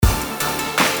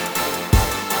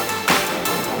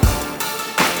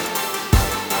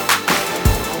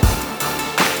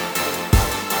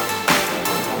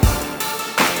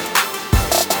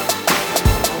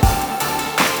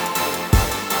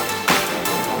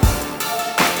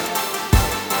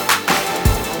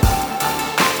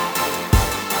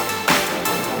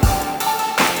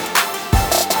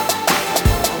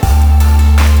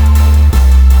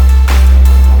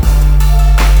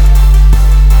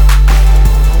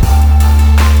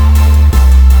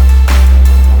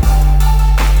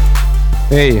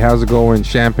Hey, how's it going,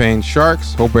 Champagne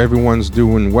Sharks? Hope everyone's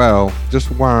doing well.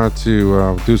 Just wanted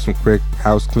to do some quick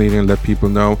house cleaning, let people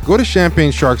know. Go to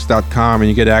ChampagneSharks.com and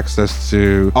you get access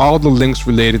to all the links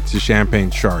related to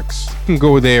Champagne Sharks. You can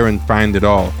go there and find it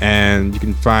all. And you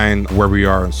can find where we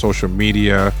are on social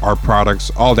media, our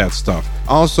products, all that stuff.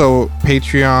 Also,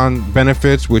 Patreon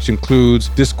benefits, which includes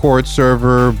Discord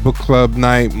server, book club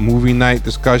night, movie night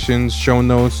discussions, show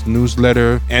notes,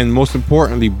 newsletter, and most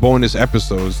importantly, bonus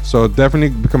episodes. So definitely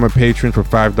become a patron for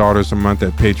 $5 a month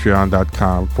at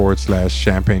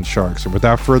patreon.com/Champagne Sharks. And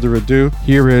without further ado,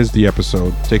 here is the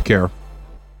episode. Take care.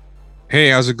 Hey,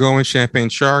 how's it going, Champagne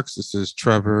Sharks? This is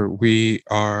Trevor. We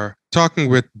are talking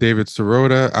with David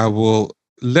Sirota. I will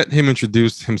let him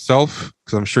introduce himself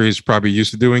because I'm sure he's probably used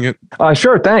to doing it.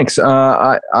 Sure, thanks.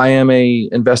 I am a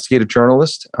investigative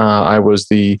journalist. I was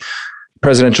the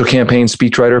presidential campaign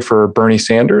speechwriter for Bernie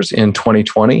Sanders in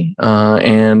 2020,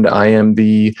 and I am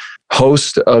the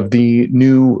host of the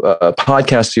new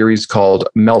podcast series called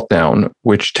Meltdown,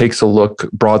 which takes a look,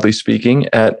 broadly speaking,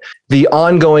 at the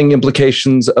ongoing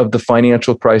implications of the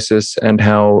financial crisis and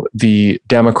how the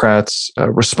Democrats'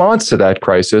 response to that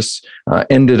crisis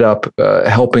ended up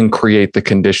helping create the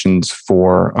conditions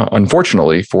for,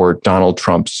 unfortunately, for Donald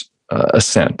Trump's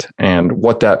ascent, and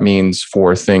what that means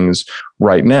for things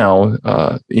right now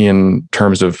in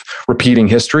terms of repeating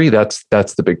history. That's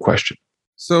the big question.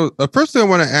 So the first thing I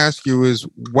want to ask you is,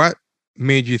 what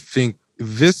made you think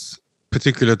this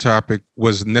particular topic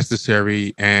was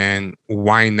necessary, and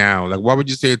why now? Like, what would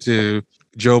you say to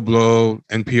Joe Blow,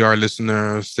 NPR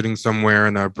listener sitting somewhere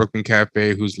in a Brooklyn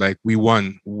cafe who's like, we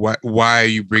won. Why are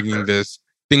you bringing this?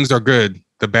 Things are good.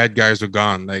 The bad guys are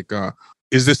gone. Like,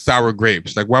 is this sour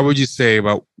grapes? Like, what would you say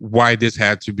about why this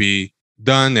had to be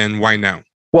done and why now?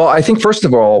 Well, I think, first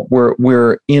of all,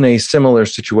 we're in a similar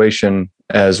situation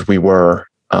as we were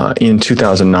in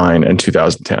 2009 and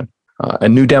 2010. A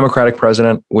new Democratic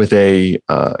president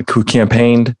who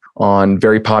campaigned on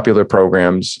very popular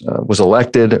programs, was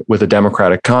elected with a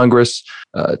Democratic Congress,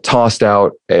 tossed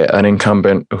out an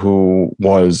incumbent who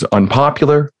was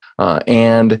unpopular,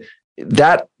 and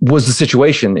that was the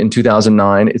situation in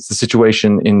 2009. It's the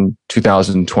situation in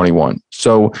 2021.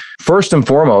 So first and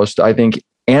foremost, I think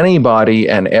anybody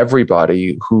and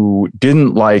everybody who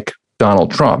didn't like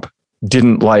Donald Trump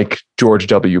didn't like George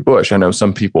W. Bush. I know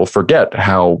some people forget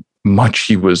how much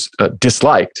he was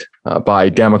disliked by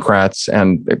Democrats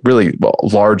and really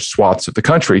large swaths of the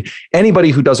country.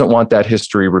 Anybody who doesn't want that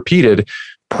history repeated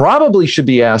probably should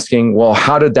be asking, well,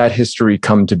 how did that history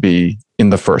come to be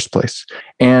in the first place?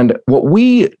 And what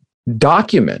we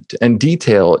document and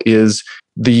detail is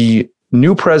the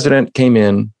new president came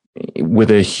in with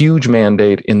a huge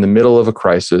mandate in the middle of a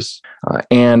crisis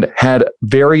and had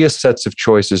various sets of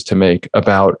choices to make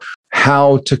about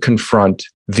how to confront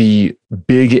the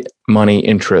big money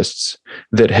interests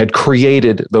that had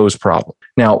created those problems.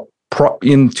 Now,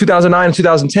 in 2009 and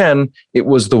 2010, it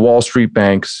was the Wall Street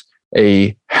banks,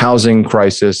 a housing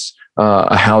crisis,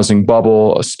 a housing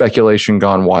bubble, a speculation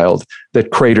gone wild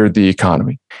that cratered the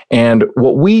economy. And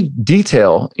what we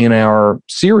detail in our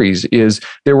series is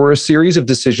there were a series of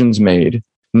decisions made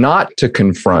not to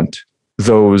confront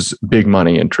those big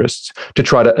money interests, to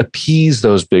try to appease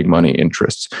those big money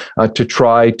interests, to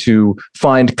try to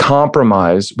find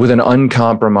compromise with an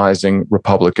uncompromising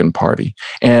Republican Party.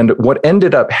 And what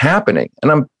ended up happening,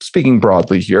 and I'm speaking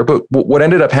broadly here, but what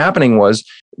ended up happening was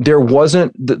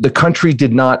the country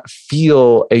did not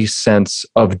feel a sense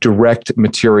of direct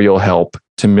material help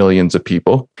to millions of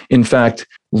people. In fact,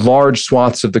 large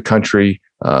swaths of the country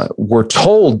were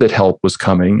told that help was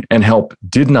coming, and help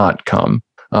did not come.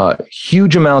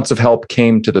 Huge amounts of help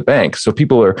came to the bank. So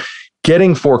people are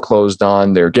getting foreclosed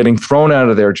on, they're getting thrown out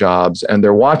of their jobs, and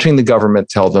they're watching the government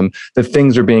tell them that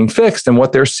things are being fixed. And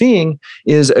what they're seeing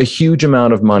is a huge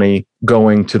amount of money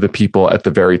going to the people at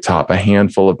the very top, a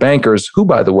handful of bankers who,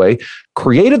 by the way,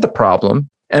 created the problem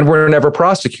and were never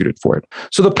prosecuted for it.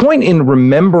 So the point in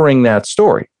remembering that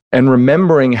story and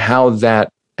remembering how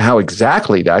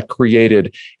exactly that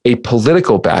created a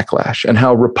political backlash and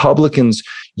how Republicans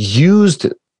used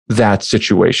that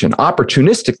situation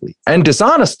opportunistically and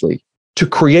dishonestly to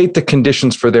create the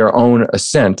conditions for their own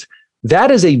ascent, that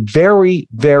is a very,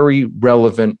 very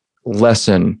relevant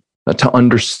lesson to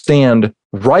understand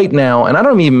right now. And I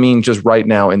don't even mean just right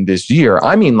now in this year.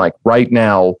 I mean like right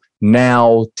now,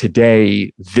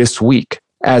 today, this week.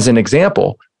 As an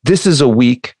example, this is a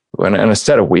week and a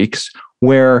set of weeks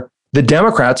where the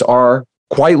Democrats are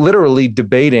quite literally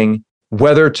debating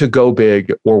whether to go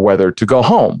big or whether to go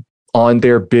home on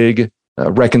their big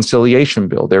reconciliation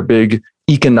bill, their big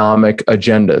economic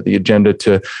agenda, the agenda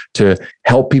to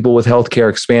help people with healthcare,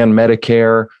 expand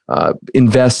Medicare,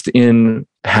 invest in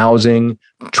housing,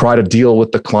 try to deal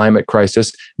with the climate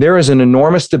crisis. There is an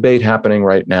enormous debate happening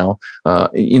right now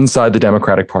inside the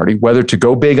Democratic Party, whether to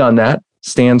go big on that,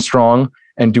 stand strong,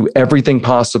 and do everything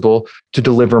possible to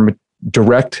deliver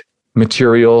direct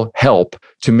material help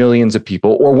to millions of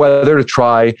people, or whether to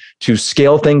try to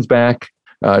scale things back,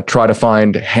 try to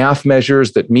find half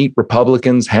measures that meet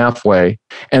Republicans halfway.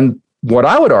 And what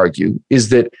I would argue is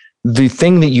that the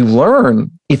thing that you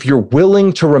learn, if you're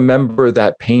willing to remember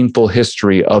that painful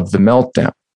history of the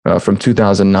meltdown from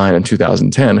 2009 and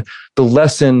 2010, the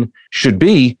lesson should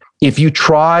be, if you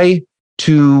try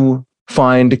to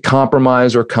find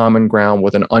compromise or common ground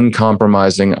with an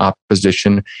uncompromising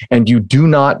opposition, and you do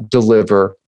not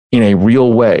deliver in a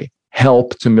real way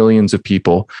help to millions of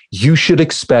people, you should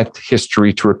expect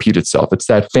history to repeat itself. It's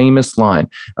that famous line.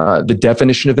 The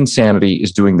definition of insanity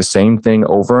is doing the same thing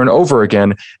over and over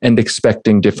again and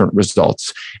expecting different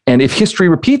results. And if history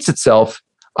repeats itself,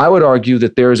 I would argue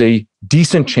that there's a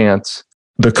decent chance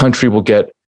the country will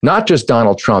get not just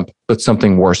Donald Trump, but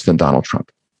something worse than Donald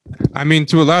Trump. I mean,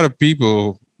 to a lot of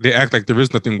people, they act like there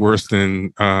is nothing worse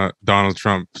than Donald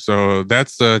Trump. So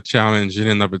that's a challenge in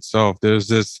and of itself. There's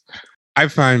this, I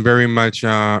find, very much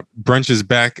brunches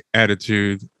back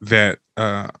attitude that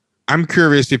I'm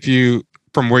curious if you,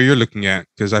 from where you're looking at,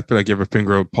 because I feel like you have a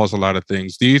finger on pulse a lot of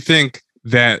things. Do you think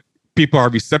that people are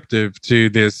receptive to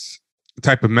this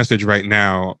type of message right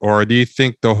now? Or do you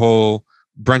think the whole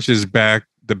brunches back,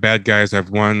 the bad guys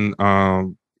have won,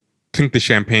 clink the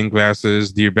champagne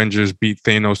glasses, the Avengers beat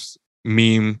Thanos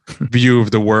meme view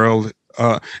of the world?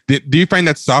 Do you find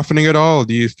that softening at all?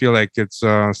 Do you feel like it's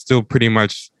still pretty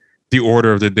much the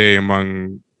order of the day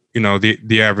among,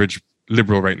 the average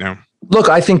liberal right now? Look,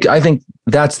 I think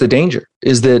that's the danger,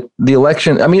 is that the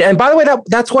election, and by the way,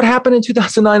 that's what happened in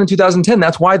 2009 and 2010.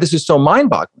 That's why this is so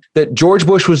mind-boggling, that George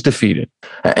Bush was defeated.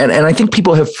 And I think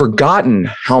people have forgotten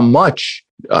how much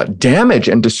damage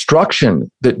and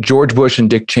destruction that George Bush and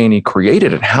Dick Cheney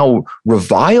created, and how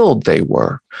reviled they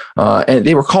were. And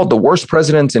they were called the worst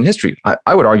presidents in history.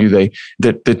 I would argue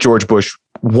that George Bush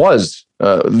was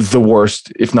the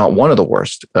worst, if not one of the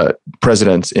worst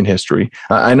presidents in history.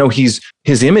 I know his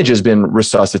image has been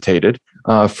resuscitated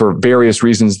for various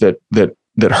reasons that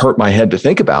hurt my head to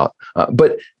think about.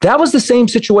 But that was the same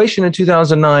situation in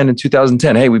 2009 and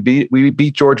 2010. Hey, we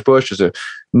beat George Bush. There's a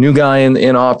new guy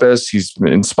in office. He's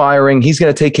inspiring. He's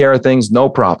going to take care of things. No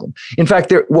problem. In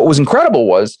fact, what was incredible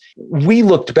was we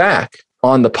looked back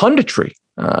on the punditry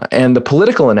and the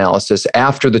political analysis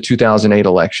after the 2008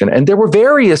 election, and there were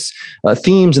various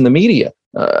themes in the media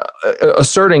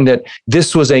asserting that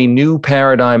this was a new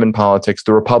paradigm in politics.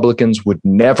 The Republicans would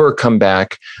never come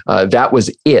back. That was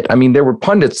it. I mean, there were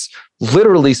pundits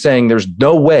literally saying there's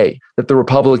no way that the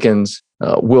Republicans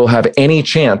will have any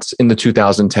chance in the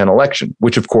 2010 election,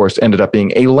 which of course ended up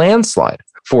being a landslide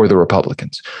for the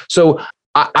Republicans. So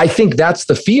I think that's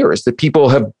the fear, is that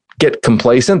people get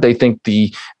complacent. They think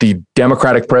the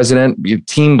Democratic president,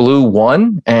 Team Blue,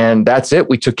 won, and that's it.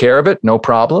 We took care of it, no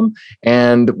problem,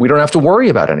 and we don't have to worry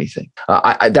about anything.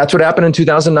 That's what happened in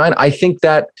 2009. I think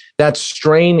that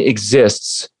strain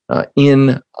exists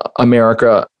in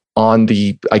America on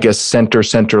the, I guess,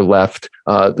 center left,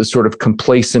 the sort of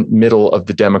complacent middle of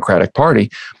the Democratic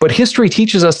Party. But history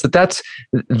teaches us that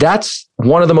that's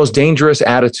one of the most dangerous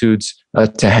attitudes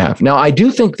to have. Now, I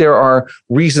do think there are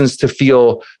reasons to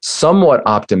feel somewhat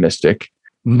optimistic.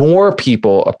 More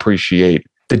people appreciate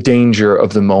the danger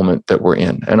of the moment that we're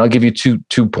in. And I'll give you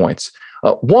two points.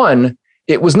 One,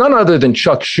 it was none other than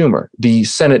Chuck Schumer, the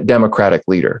Senate Democratic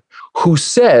leader, who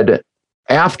said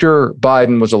after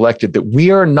Biden was elected that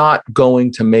we are not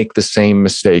going to make the same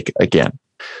mistake again.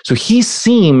 So he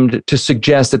seemed to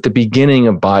suggest at the beginning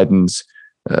of Biden's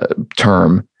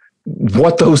term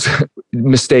what those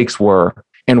mistakes were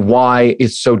and why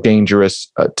it's so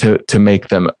dangerous to make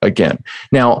them again.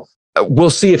 Now, we'll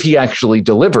see if he actually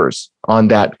delivers on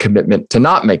that commitment to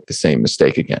not make the same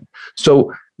mistake again.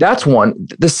 So that's one.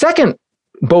 The second,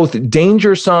 both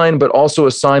danger sign, but also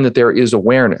a sign that there is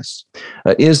awareness,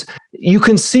 is you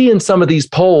can see in some of these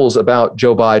polls about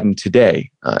Joe Biden today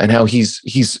and how he's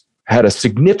had a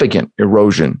significant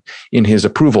erosion in his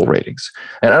approval ratings.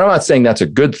 And I'm not saying that's a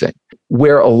good thing.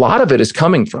 Where a lot of it is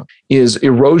coming from is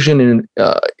erosion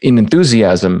in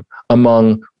enthusiasm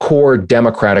among core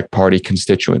Democratic Party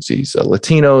constituencies,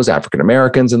 Latinos, African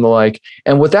Americans, and the like.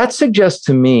 And what that suggests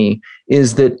to me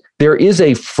is that there is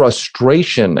a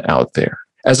frustration out there,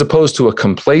 as opposed to a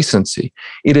complacency.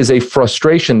 It is a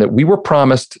frustration that we were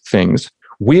promised things.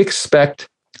 We expect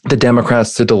the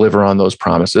Democrats to deliver on those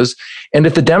promises. And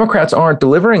if the Democrats aren't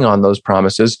delivering on those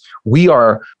promises, we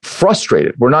are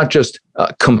frustrated. We're not just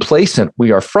complacent,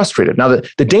 we are frustrated. Now,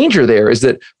 the danger there is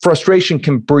that frustration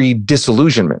can breed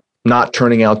disillusionment, not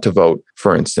turning out to vote,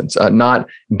 for instance, not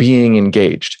being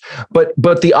engaged. But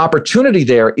the opportunity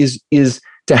there is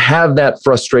to have that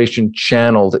frustration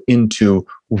channeled into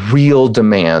real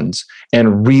demands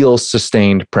and real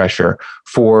sustained pressure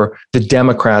for the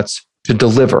Democrats to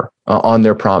deliver on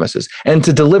their promises, and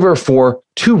to deliver for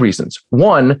two reasons.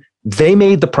 One, they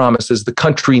made the promises. The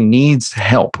country needs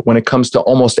help when it comes to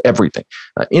almost everything: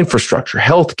 infrastructure,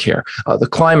 healthcare, the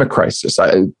climate crisis.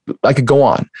 I could go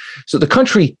on. So the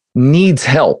country needs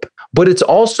help, but it's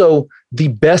also the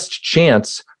best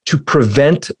chance to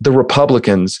prevent the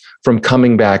Republicans from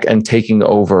coming back and taking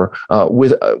over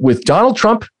with Donald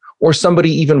Trump or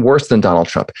somebody even worse than Donald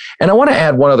Trump. And I want to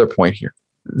add one other point here,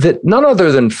 that none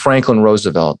other than Franklin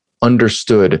Roosevelt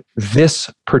understood this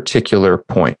particular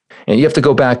point. And you have to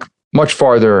go back much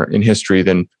farther in history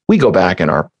than we go back in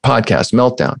our podcast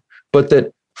Meltdown. But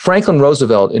that Franklin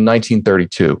Roosevelt in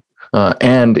 1932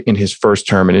 and in his first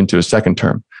term and into his second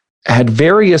term had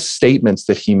various statements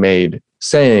that he made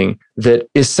saying that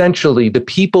essentially the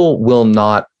people will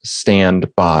not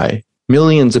stand by,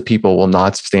 millions of people will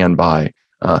not stand by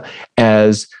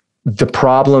as the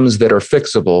problems that are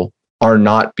fixable are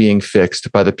not being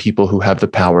fixed by the people who have the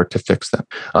power to fix them.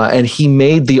 And he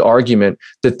made the argument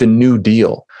that the New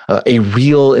Deal, a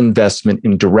real investment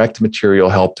in direct material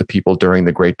help to people during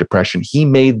the Great Depression, he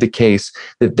made the case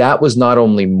that that was not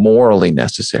only morally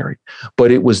necessary, but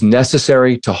it was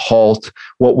necessary to halt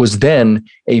what was then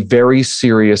a very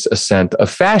serious ascent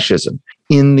of fascism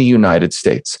in the United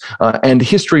States. And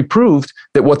history proved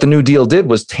that what the New Deal did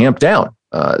was tamp down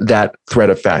that threat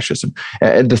of fascism.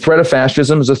 And the threat of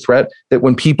fascism is a threat that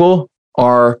when people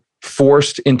are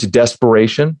forced into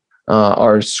desperation,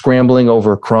 are scrambling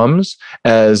over crumbs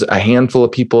as a handful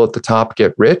of people at the top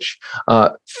get rich,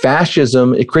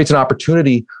 fascism, it creates an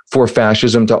opportunity for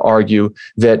fascism to argue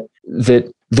that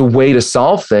the way to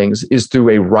solve things is through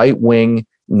a right-wing,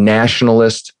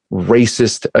 nationalist,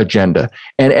 racist agenda.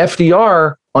 And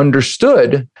FDR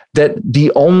understood that the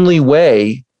only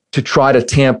way to try to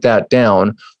tamp that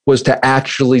down was to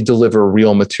actually deliver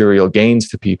real material gains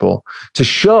to people, to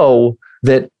show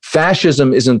that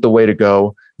fascism isn't the way to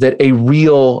go, that a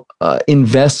real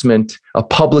investment, a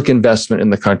public investment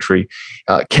in the country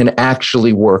can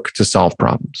actually work to solve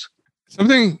problems.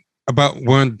 Something about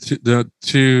the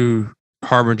two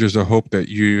harbingers of hope that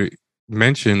you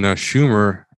mentioned,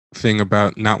 Schumer thing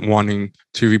about not wanting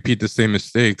to repeat the same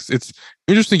mistakes. It's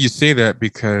interesting you say that,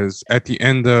 because at the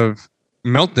end of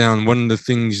Meltdown, one of the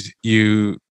things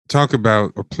you talk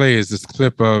about or play is this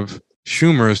clip of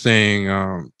Schumer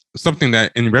saying something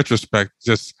that in retrospect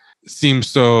just seems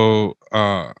so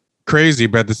crazy,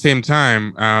 but at the same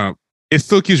time, it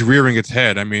still keeps rearing its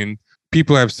head. I mean,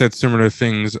 people have said similar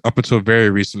things up until very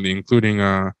recently, including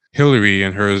Hillary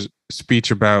and her speech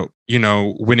about,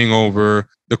 winning over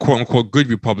the quote unquote good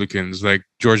Republicans like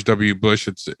George W. Bush,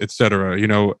 et cetera,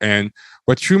 and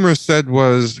what Schumer said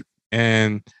was,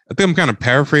 and I think I'm kind of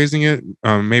paraphrasing it.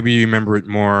 Maybe you remember it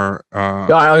more.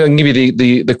 I can give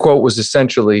you the quote was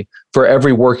essentially, for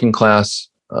every working class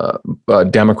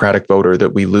Democratic voter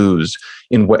that we lose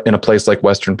in a place like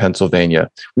Western Pennsylvania,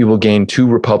 we will gain 2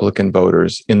 Republican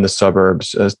voters in the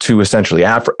suburbs, 2 essentially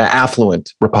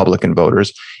affluent Republican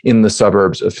voters in the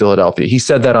suburbs of Philadelphia. He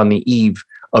said that on the eve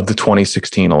of the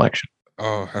 2016 election.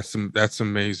 Oh, that's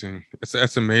amazing.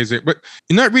 That's amazing. But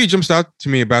that really jumps out to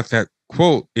me about that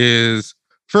quote is,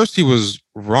 first, he was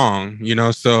wrong,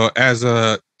 so as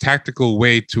a tactical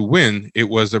way to win, it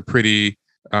was a pretty,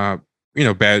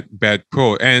 bad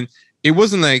quote. And it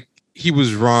wasn't like he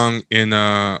was wrong in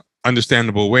a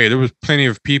understandable way. There was plenty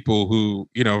of people who,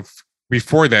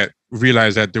 before that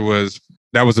realized that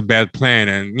that was a bad plan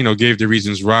and, gave the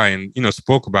reasons why and,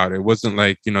 spoke about it. It wasn't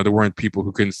like, there weren't people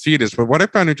who couldn't see this. But what I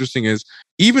found interesting is,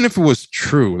 even if it was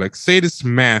true, like say this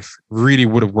math really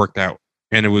would have worked out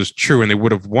and it was true and they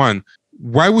would have won,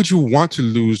 why would you want to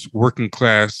lose working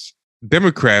class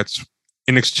Democrats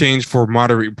in exchange for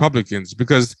moderate Republicans?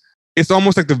 Because it's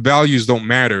almost like the values don't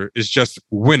matter. It's just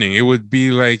winning. It would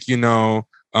be like, this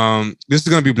is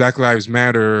going to be Black Lives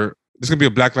Matter. This is going to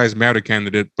be a Black Lives Matter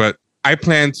candidate, but I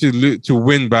plan to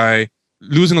win by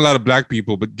losing a lot of Black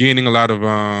people, but gaining a lot of,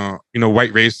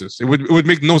 white racists. It would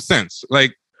make no sense.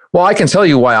 Well, I can tell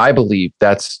you why I believe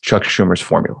that's Chuck Schumer's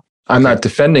formula. I'm not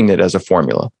defending it as a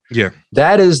formula. Yeah.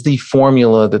 That is the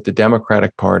formula that the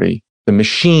Democratic Party, the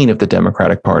machine of the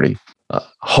Democratic Party,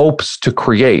 hopes to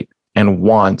create and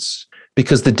wants,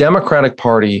 because the Democratic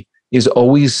Party is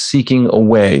always seeking a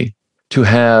way to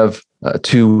have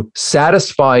to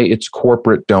satisfy its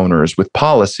corporate donors with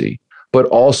policy, but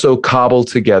also cobble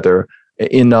together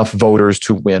enough voters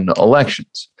to win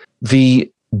elections.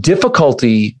 The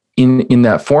difficulty in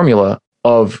that formula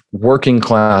of working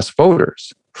class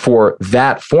voters for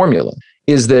that formula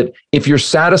is that if you're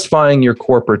satisfying your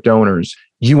corporate donors,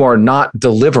 you are not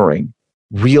delivering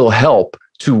real help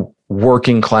to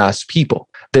working class people.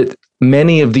 That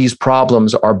many of these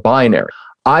problems are binary.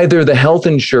 Either the health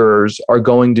insurers are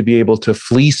going to be able to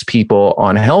fleece people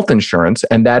on health insurance,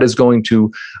 and that is going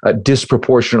to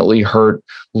disproportionately hurt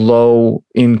low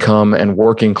income and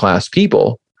working class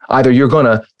people. Either you're going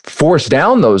to force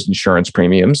down those insurance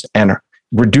premiums and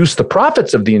reduce the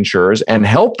profits of the insurers and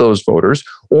help those voters,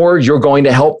 or you're going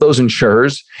to help those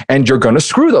insurers and you're going to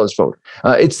screw those voters.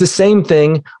 It's the same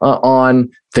thing on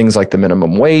things like the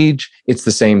minimum wage. It's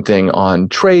the same thing on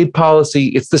trade policy.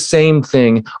 It's the same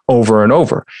thing over and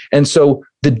over. And so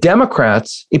the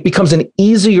Democrats, it becomes an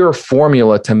easier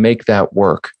formula to make that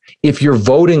work if your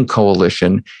voting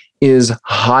coalition is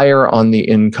higher on the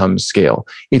income scale.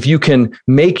 If you can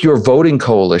make your voting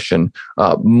coalition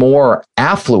more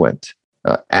affluent,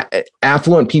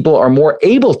 affluent people are more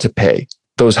able to pay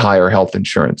those higher health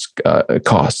insurance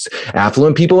costs.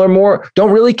 Affluent people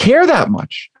don't really care that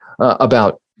much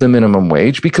about the minimum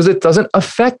wage because it doesn't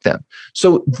affect them.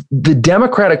 So the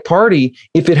Democratic Party,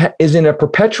 if it is in a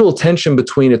perpetual tension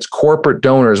between its corporate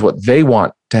donors, what they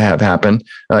want to have happen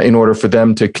in order for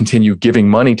them to continue giving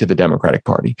money to the Democratic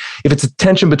Party, if it's a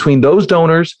tension between those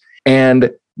donors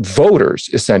and voters,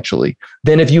 essentially,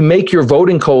 then if you make your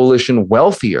voting coalition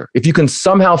wealthier, if you can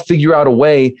somehow figure out a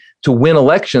way to win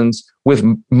elections with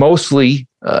mostly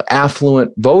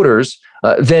affluent voters,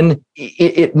 then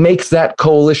it makes that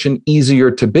coalition easier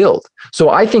to build. So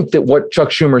I think that what Chuck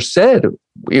Schumer said,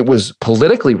 it was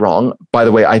politically wrong. By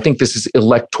the way, I think this is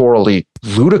electorally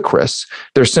ludicrous.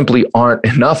 There simply aren't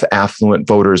enough affluent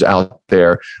voters out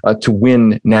there to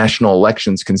win national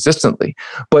elections consistently.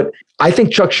 But I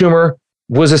think Chuck Schumer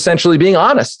was essentially being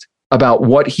honest about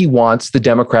what he wants the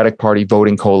Democratic Party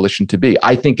voting coalition to be.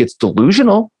 I think it's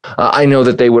delusional. I know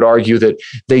that they would argue that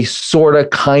they sort of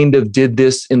kind of did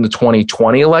this in the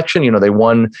 2020 election. You know,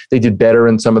 they did better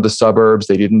in some of the suburbs.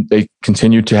 They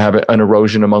continued to have an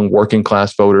erosion among working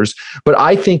class voters. But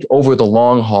I think over the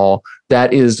long haul,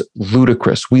 that is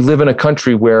ludicrous. We live in a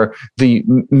country where the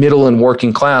middle and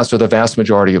working class are the vast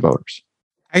majority of voters.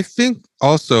 I think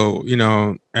also, you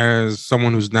know, as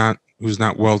someone who's not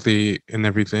wealthy and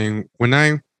everything, when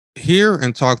I hear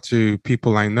and talk to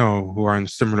people I know who are in a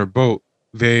similar boat,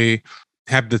 they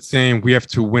have the same "we have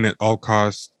to win at all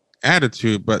costs"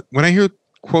 attitude. But when I hear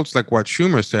quotes like what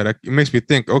Schumer said, it makes me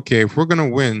think, okay, if we're going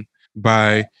to win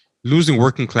by losing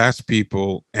working class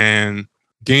people and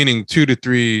gaining 2 to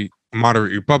 3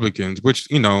 moderate Republicans, which,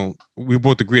 you know, we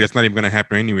both agree that's not even going to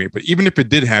happen anyway. But even if it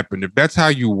did happen, if that's how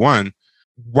you won,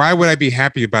 why would I be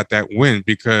happy about that win?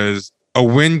 Because a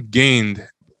win gained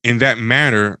in that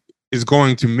manner is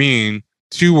going to mean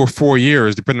 2 or 4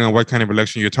 years, depending on what kind of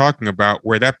election you're talking about,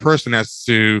 where that person has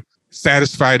to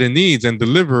satisfy the needs and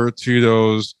deliver to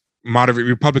those moderate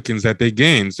Republicans that they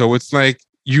gained. So it's like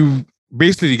you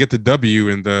basically get the W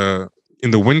in the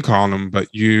win column, but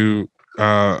you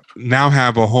now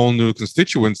have a whole new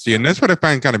constituency. And that's what I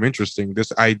find kind of interesting,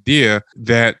 this idea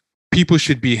that people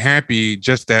should be happy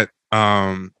just that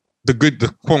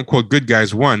the quote unquote good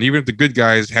guys won, even if the good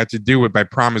guys had to do it by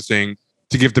promising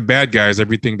to give the bad guys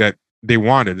everything that they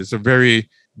wanted. It's a very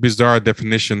bizarre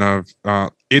definition of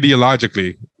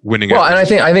ideologically winning. Well, and I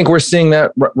think we're seeing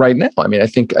that right now. I mean, I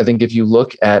think if you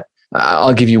look at,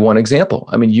 I'll give you one example.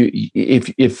 I mean,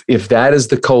 if that is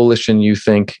the coalition you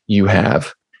think you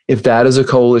have, if that is a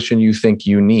coalition you think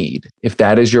you need, if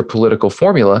that is your political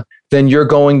formula, then you're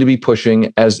going to be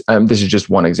pushing, as this is just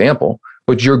one example,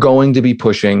 but you're going to be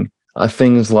pushing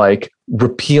things like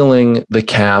repealing the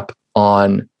cap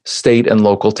on state and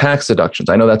local tax deductions.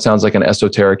 I know that sounds like an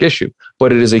esoteric issue,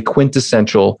 but it is a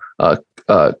quintessential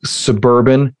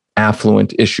suburban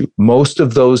affluent issue. Most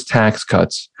of those tax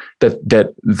cuts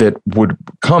that would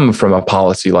come from a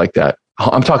policy like that,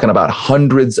 I'm talking about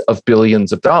hundreds of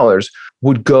billions of dollars,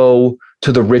 would go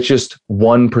to the richest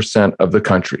 1% of the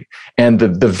country. And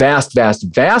the vast, vast,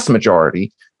 vast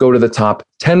majority go to the top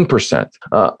 10%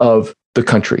 of the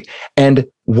country. And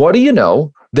what do you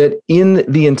know? That in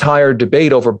the entire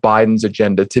debate over Biden's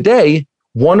agenda today,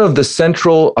 one of the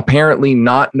central, apparently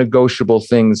not negotiable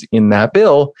things in that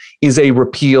bill is a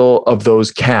repeal of those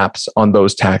caps on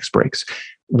those tax breaks.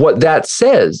 What that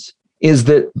says is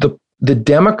that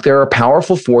there are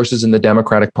powerful forces in the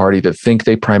Democratic Party that think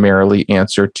they primarily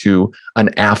answer to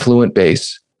an affluent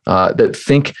base that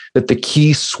think that the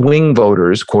key swing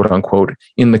voters, quote unquote,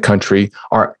 in the country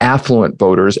are affluent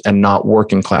voters and not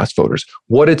working class voters.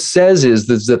 What it says is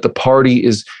that the party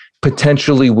is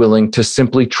potentially willing to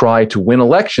simply try to win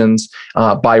elections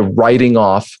by writing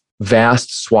off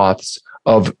vast swaths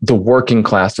of the working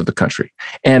class of the country.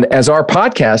 And as our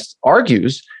podcast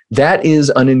argues, that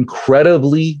is an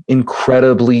incredibly,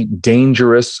 incredibly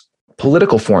dangerous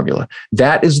political formula.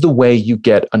 That is the way you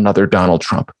get another Donald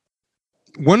Trump.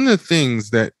 One of the things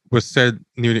that was said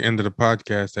near the end of the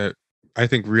podcast that I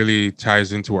think really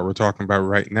ties into what we're talking about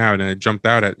right now, and it jumped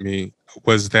out at me,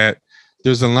 was that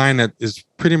there's a line that is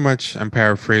pretty much, I'm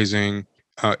paraphrasing,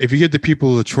 if you give the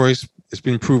people the choice, it's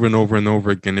been proven over and over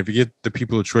again, if you give the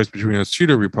people a choice between a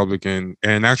pseudo-Republican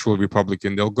and an actual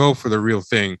Republican, they'll go for the real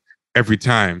thing every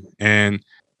time. And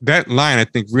that line, I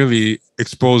think, really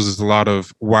exposes a lot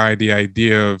of why the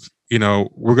idea of,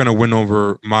 we're going to win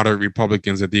over moderate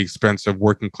Republicans at the expense of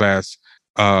working class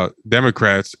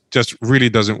Democrats just really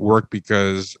doesn't work,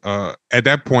 because at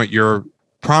that point, you're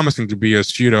promising to be a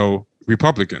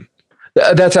pseudo-Republican.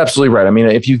 That's absolutely right. I mean,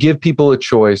 if you give people a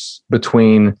choice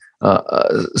between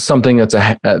something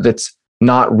that's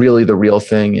not really the real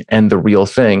thing and the real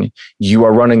thing, you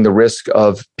are running the risk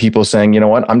of people saying, you know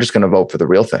what, I'm just going to vote for the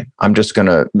real thing. I'm just going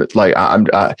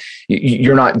to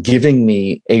you're not giving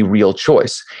me a real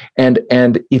choice. And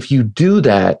if you do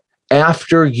that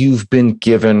after you've been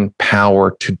given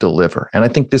power to deliver, and I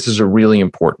think this is a really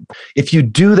important, if you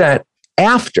do that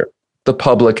after the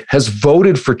public has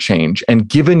voted for change and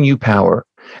given you power,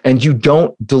 and you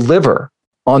don't deliver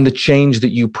on the change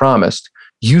that you promised,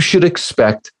 you should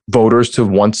expect voters to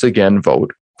once again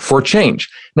vote for change.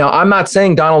 Now, I'm not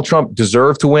saying Donald Trump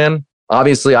deserved to win.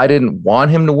 Obviously, I didn't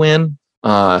want him to win.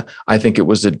 I think it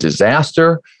was a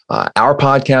disaster. Our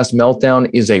podcast Meltdown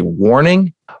is a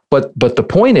warning. But the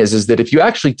point is that if you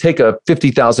actually take a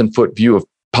 50,000 foot view of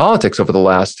politics over the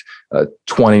last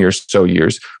 20 or so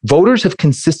years, voters have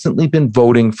consistently been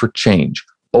voting for change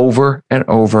over and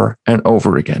over and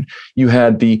over again. You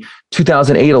had the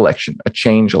 2008 election, a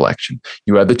change election.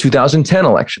 You had the 2010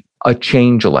 election, a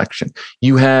change election.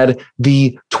 You had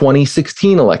the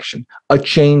 2016 election, a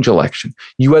change election.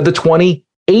 You had the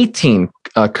 2018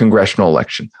 congressional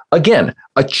election, again,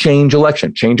 a change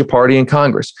election, change of party in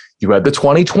Congress. You had the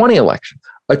 2020 election,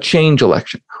 a change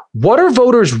election. What are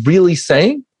voters really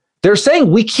saying? They're saying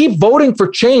we keep voting for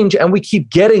change and we keep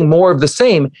getting more of the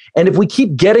same. And if we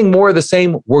keep getting more of the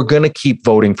same, we're going to keep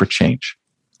voting for change.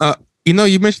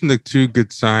 You mentioned the two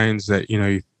good signs that,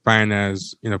 you find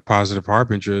as, positive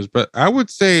harbingers, but I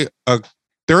would say a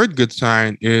third good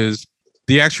sign is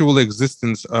the actual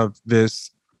existence of this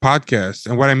podcast.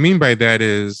 And what I mean by that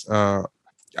is,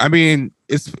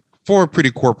 it's for a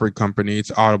pretty corporate company.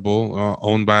 It's Audible,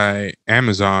 owned by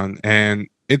Amazon. And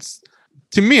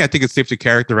to me, I think it's safe to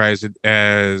characterize it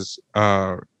as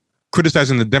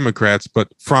criticizing the Democrats, but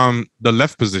from the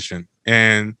left position.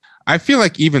 And I feel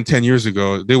like even 10 years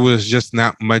ago, there was just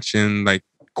not much in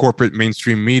corporate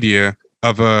mainstream media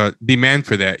of a demand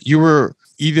for that. You were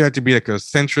either had to be a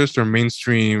centrist or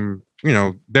mainstream,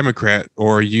 Democrat,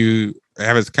 or you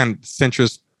have a kind of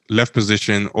centrist left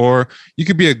position, or you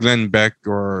could be a Glenn Beck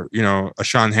or, a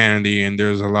Sean Hannity, and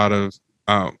there's a lot of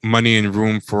money and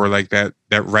room for that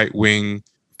right wing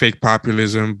fake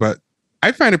populism. But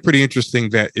I find it pretty interesting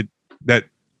that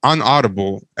on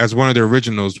Audible, as one of the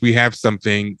originals, we have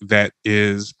something that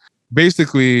is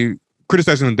basically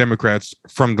criticizing the Democrats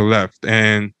from the left.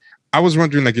 And I was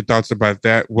wondering your thoughts about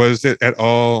that. Was it at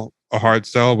all a hard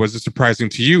sell? Was it surprising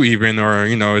to you even, or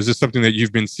is this something that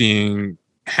you've been seeing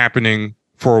happening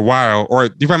for a while, or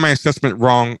do you find my assessment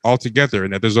wrong altogether,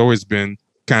 and that there's always been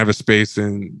kind of a space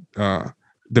in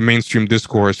the mainstream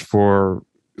discourse for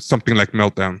something like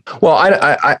Meltdown? Well,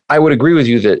 I would agree with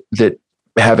you that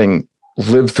having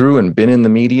lived through and been in the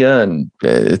media and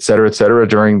et cetera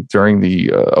during the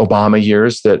Obama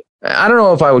years, that I don't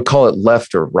know if I would call it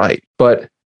left or right, but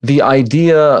the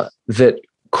idea that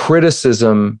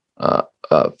criticism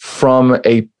from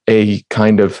a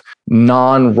kind of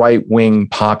non-right-wing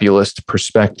populist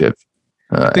perspective.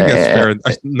 I think that's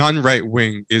fair.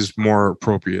 Non-right-wing is more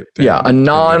appropriate. A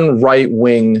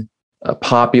non-right-wing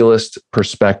populist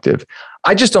perspective.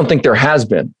 I just don't think there has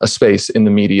been a space in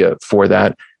the media for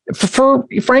that.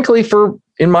 Frankly,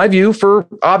 in my view, for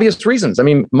obvious reasons. I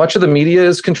mean, much of the media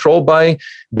is controlled by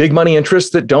big money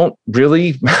interests that don't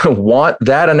really want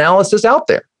that analysis out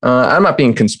there. I'm not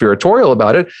being conspiratorial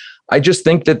about it. I just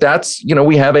think that's,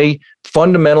 we have a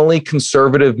fundamentally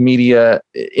conservative media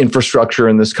infrastructure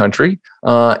in this country.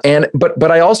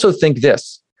 But I also think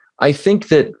this. I think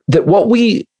that what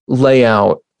we lay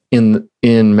out in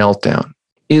Meltdown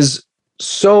is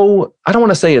so, I don't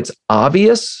want to say it's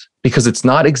obvious because it's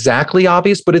not exactly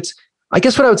obvious, but I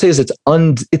guess what I would say is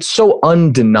it's so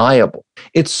undeniable.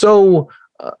 It's so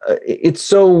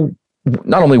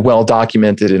not only well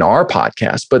documented in our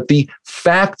podcast, but the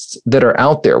facts that are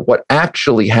out there, what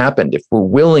actually happened, if we're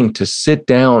willing to sit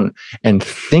down and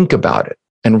think about it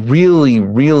and really,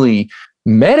 really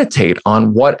meditate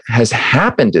on what has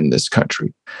happened in this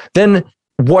country, then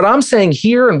what I'm saying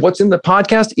here and what's in the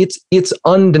podcast, it's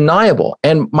undeniable.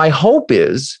 And my hope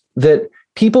is that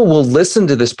people will listen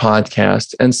to this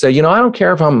podcast and say, I don't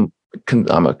care if I'm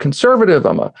a conservative,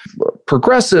 I'm a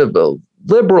progressive, a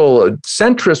liberal, a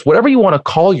centrist, whatever you want to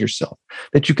call yourself,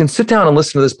 that you can sit down and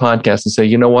listen to this podcast and say,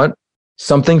 you know what?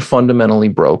 Something fundamentally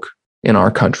broke in our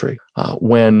country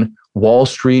when Wall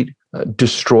Street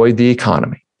destroyed the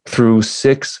economy, threw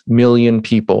 6 million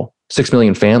people, 6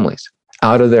 million families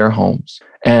out of their homes,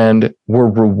 and were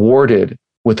rewarded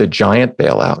with a giant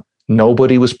bailout.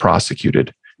 Nobody was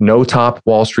prosecuted. No top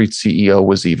Wall Street CEO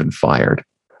was even fired.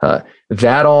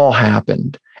 That all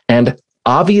happened. And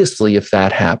obviously, if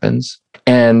that happens,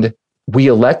 and we've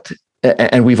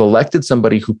elected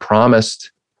somebody who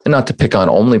promised, and not to pick on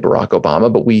only Barack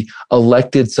Obama, but we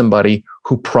elected somebody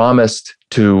who promised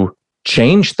to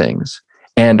change things.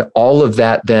 And all of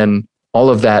that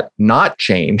not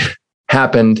change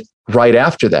happened right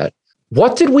after that.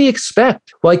 What did we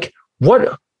expect? Like,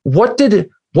 what did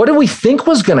we think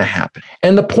was going to happen?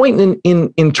 And the point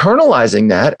in internalizing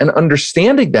that and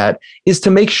understanding that is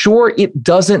to make sure it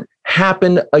doesn't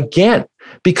happen again.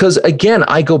 Because again,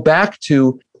 I go back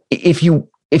to, if you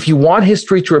want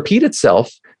history to repeat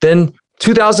itself, then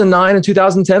 2009 and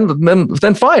 2010,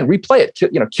 then fine, replay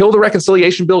it. Kill the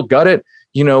reconciliation bill, gut it.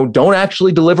 Don't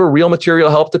actually deliver real material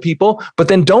help to people, but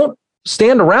then don't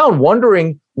stand around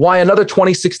wondering why another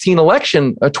 2016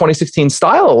 election, a 2016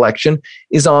 style election,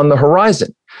 is on the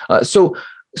horizon. So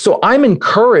I'm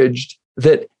encouraged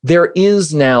that there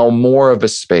is now more of a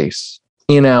space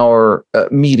in our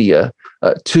media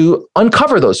to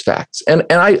uncover those facts. And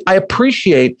I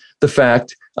appreciate the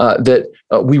fact that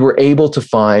we were able to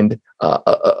find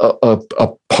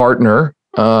a partner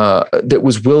that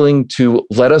was willing to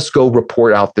let us go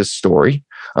report out this story.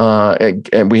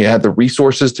 And we had the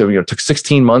resources to, it took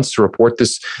 16 months to report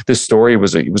this story. It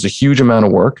was a huge amount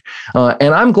of work.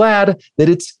 And I'm glad that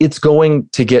it's going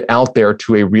to get out there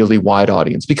to a really wide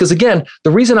audience, because again,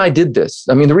 the reason I did this,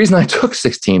 the reason I took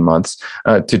 16 months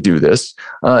to do this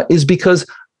is because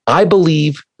I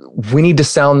believe we need to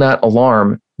sound that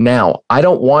alarm now. I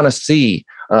don't want to see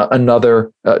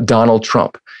another Donald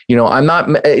Trump.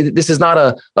 This is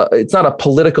not it's not a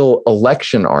political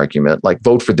election argument like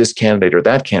vote for this candidate or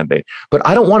that candidate, but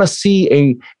I don't want to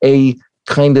see a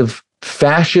kind of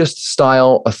fascist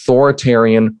style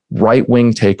authoritarian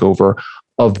right-wing takeover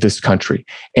of this country.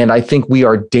 And I think we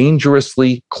are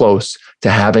dangerously close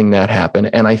to having that happen.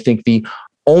 And I think the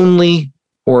only,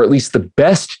 or at least the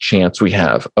best chance we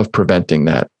have of preventing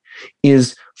that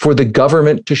is for the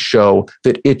government to show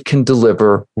that it can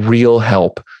deliver real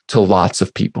help to lots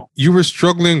of people. You were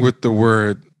struggling with the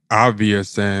word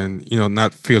obvious and,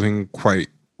 not feeling quite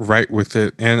right with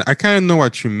it. And I kind of know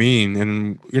what you mean.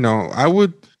 And, I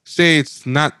would say it's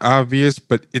not obvious,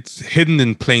 but it's hidden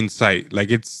in plain sight. Like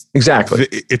it's exactly,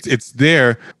 it's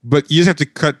there, but you just have to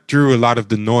cut through a lot of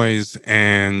the noise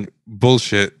and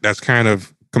bullshit that's kind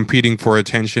of competing for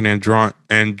attention and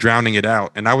drowning it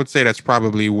out. And I would say that's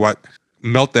probably what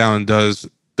Meltdown does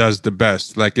the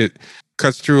best. Like it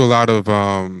cuts through a lot of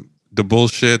the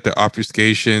bullshit, the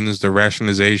obfuscations, the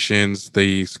rationalizations,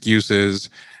 the excuses,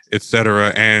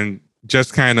 etc., and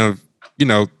just kind of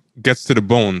gets to the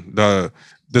bone, the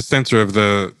center of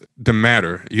the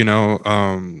matter. Well,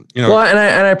 and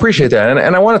I appreciate that,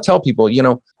 and I want to tell people,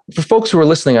 for folks who are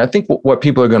listening, I think what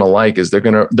people are going to like is they're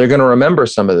going to remember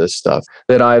some of this stuff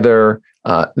that either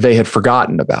they had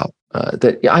forgotten about.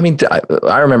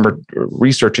 I remember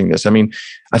researching this. I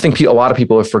think a lot of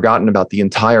people have forgotten about the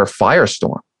entire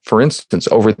firestorm, for instance,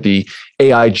 over the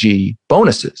AIG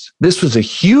bonuses. This was a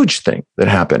huge thing that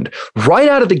happened right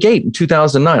out of the gate in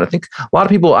 2009. I think a lot of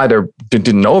people either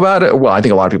didn't know about it. Well, I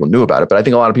think a lot of people knew about it, but I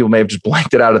think a lot of people may have just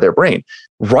blanked it out of their brain.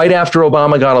 Right after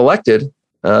Obama got elected,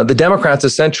 the Democrats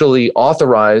essentially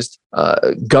authorized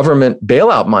government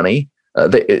bailout money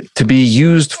to be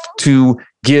used to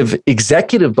give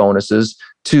executive bonuses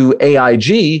to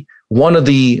AIG, one of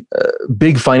the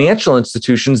big financial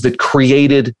institutions that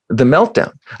created the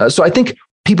meltdown. So I think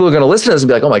people are going to listen to this and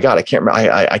be like, "Oh my God,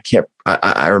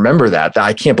 I remember that.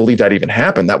 I can't believe that even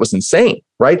happened. That was insane."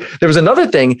 Right? There was another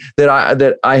thing that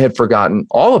I had forgotten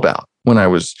all about when I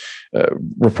was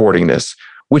reporting this,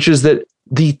 which is that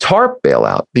the TARP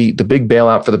bailout, the big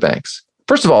bailout for the banks,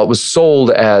 first of all, it was sold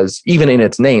as, even in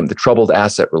its name, the Troubled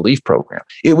Asset Relief Program.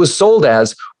 It was sold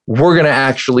as, we're going to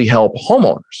actually help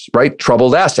homeowners, right?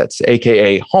 Troubled assets,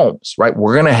 AKA homes, right?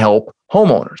 We're going to help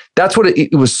homeowners. That's what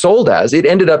it was sold as. It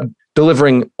ended up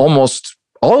delivering almost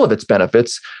all of its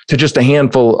benefits to just a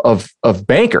handful of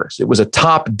bankers. It was a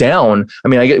top-down,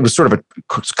 it was sort of a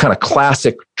kind of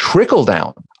classic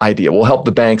trickle-down idea. We'll help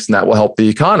the banks and that will help the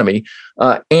economy.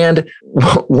 And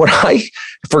what I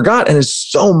forgot, and is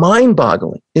so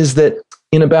mind-boggling, is that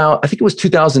in about, I think it was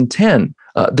 2010,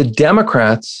 the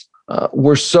Democrats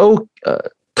were so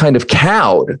kind of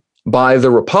cowed by the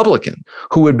Republican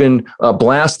who had been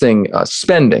blasting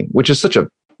spending, which is such a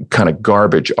kind of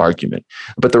garbage argument.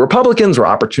 But the Republicans were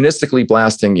opportunistically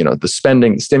blasting, the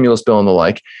spending, the stimulus bill and the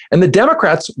like. And the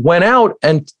Democrats went out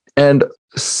and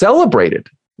celebrated,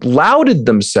 lauded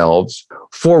themselves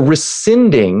for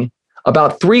rescinding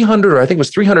about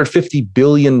 $350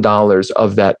 billion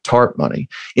of that TARP money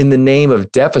in the name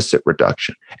of deficit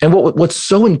reduction. And what's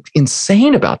so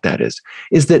insane about that is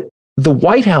that the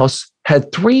White House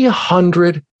had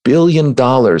 $300 billion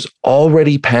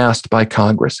already passed by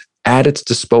Congress at its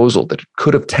disposal that it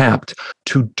could have tapped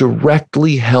to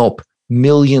directly help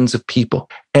millions of people.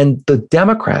 And the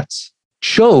Democrats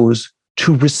chose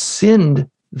to rescind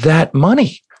that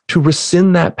money, to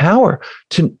rescind that power,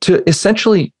 to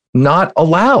essentially not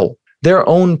allow their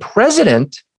own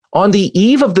president on the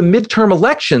eve of the midterm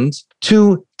elections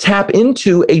to tap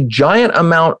into a giant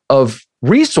amount of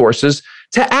resources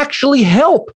to actually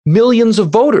help millions of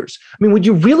voters. Would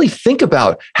you really think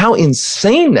about how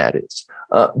insane that is?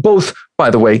 Both, by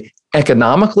the way,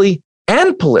 economically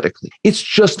and politically. It's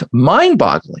just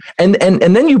mind-boggling. And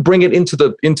then you bring it into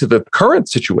the current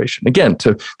situation, again,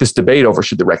 to this debate over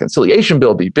should the reconciliation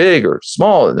bill be big or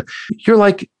small. You're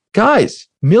like, guys,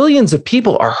 millions of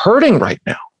people are hurting right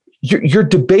now. You're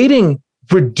debating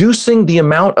reducing the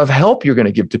amount of help you're going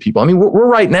to give to people. We're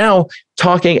right now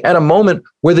talking at a moment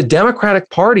where the Democratic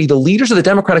Party, the leaders of the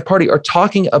Democratic Party are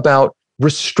talking about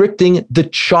restricting the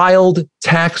child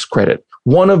tax credit,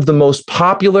 one of the most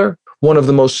popular, one of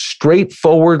the most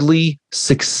straightforwardly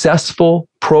successful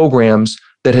programs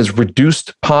that has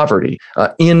reduced poverty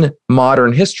in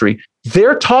modern history.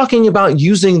 They're talking about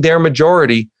using their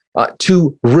majority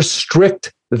to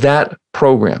restrict that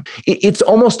program. It's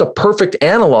almost a perfect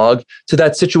analog to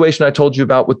that situation I told you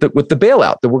about with the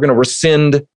bailout, that we're going to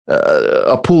rescind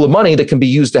a pool of money that can be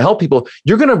used to help people.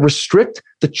 You're going to restrict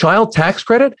the child tax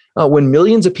credit when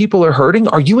millions of people are hurting?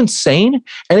 Are you insane?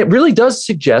 And it really does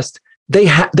suggest they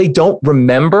don't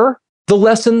remember the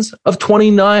lessons of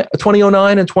 2009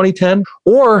 and 2010,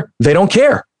 or they don't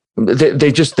care.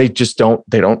 They just don't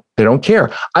care.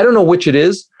 I don't know which it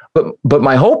is. But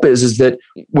my hope is that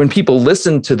when people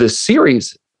listen to this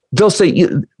series, they'll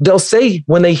say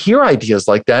when they hear ideas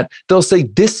like that, they'll say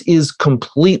this is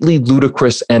completely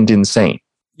ludicrous and insane.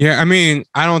 Yeah,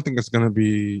 I don't think it's going to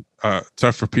be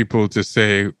tough for people to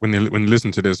say when they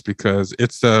listen to this, because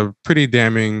it's a pretty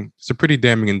damning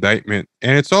indictment,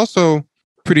 and it's also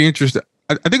pretty interesting.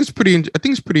 I think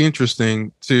it's pretty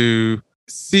interesting to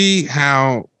see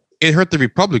how it hurt the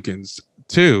Republicans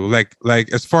too. Like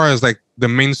as far as like the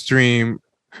mainstream,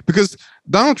 because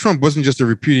Donald Trump wasn't just a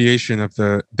repudiation of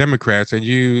the Democrats, and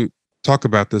you talk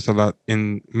about this a lot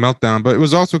in Meltdown, but it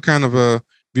was also kind of a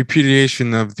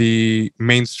repudiation of the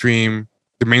mainstream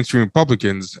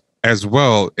Republicans as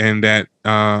well, and that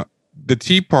the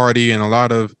Tea Party and a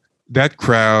lot of that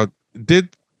crowd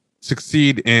did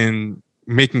succeed in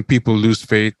making people lose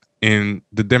faith in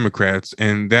the Democrats,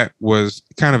 and that was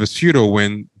kind of a pseudo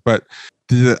win. But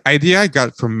the idea I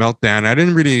got from Meltdown, I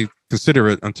didn't really consider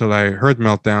it until I heard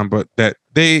Meltdown, but that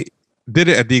they did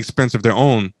it at the expense of their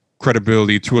own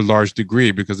credibility to a large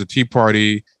degree, because the Tea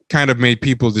Party kind of made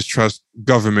people distrust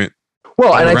government.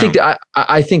 Well, and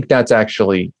I think that's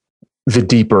actually the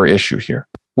deeper issue here,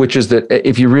 which is that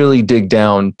if you really dig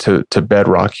down to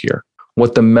bedrock here,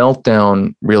 what the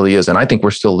meltdown really is, and I think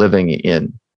we're still living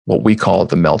in what we call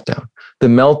the meltdown. The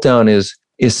meltdown is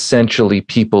essentially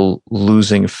people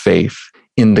losing faith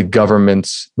in the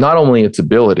government's, not only its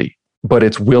ability, but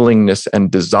its willingness and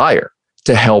desire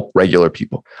to help regular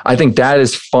people. I think that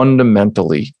is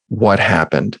fundamentally what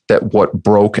happened, that what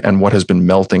broke and what has been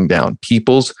melting down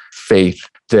people's faith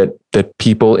that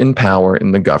people in power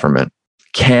in the government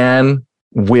can,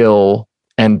 will,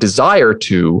 and desire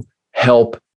to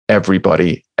help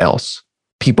everybody else.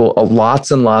 People,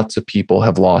 lots and lots of people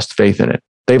have lost faith in it.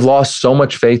 They've lost so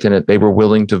much faith in it, they were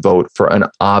willing to vote for an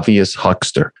obvious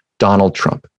huckster, Donald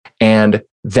Trump. And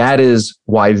that is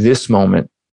why this moment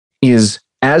is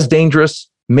as dangerous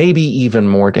maybe even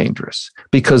more dangerous,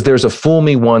 because there's a fool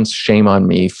me once, shame on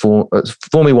me, fool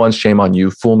me once, shame on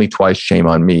you, fool me twice, shame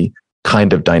on me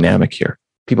kind of dynamic here.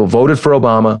 People voted for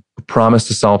Obama, who promised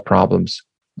to solve problems,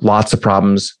 lots of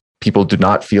problems. People did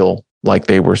not feel like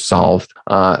they were solved.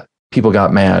 People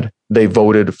got mad. They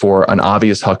voted for an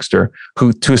obvious huckster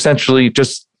who to essentially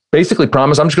just basically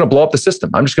promise, I'm just going to blow up the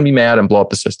system. I'm just going to be mad and blow up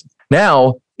the system.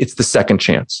 Now it's the second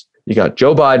chance. You got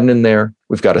Joe Biden in there.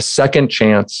 We've got a second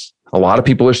chance. A lot of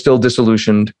people are still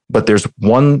disillusioned, but there's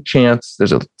one chance.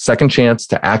 There's a second chance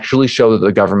to actually show that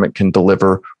the government can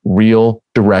deliver real,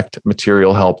 direct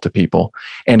material help to people.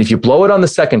 And if you blow it on the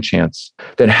second chance,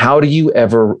 then how do you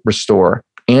ever restore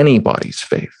anybody's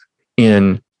faith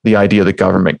in the idea that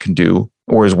government can do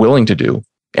or is willing to do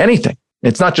anything?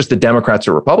 It's not just the Democrats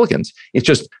or Republicans. It's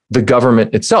just the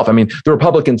government itself. I mean, the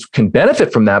Republicans can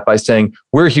benefit from that by saying,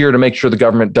 we're here to make sure the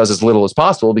government does as little as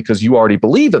possible because you already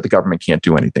believe that the government can't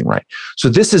do anything right. So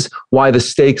this is why the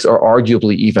stakes are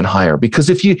arguably even higher. Because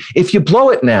if you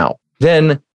blow it now,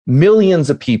 then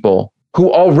millions of people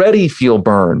who already feel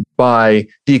burned by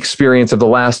the experience of the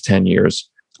last 10 years,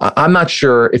 I'm not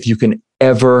sure if you can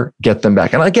ever get them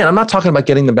back. And again, I'm not talking about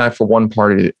getting them back for one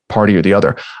party or the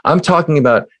other. I'm talking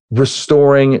about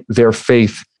restoring their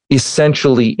faith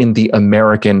essentially in the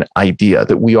American idea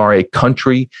that we are a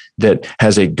country that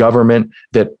has a government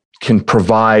that can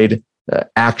provide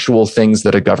actual things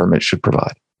that a government should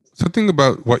provide. Something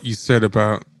about what you said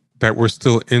about that we're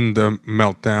still in the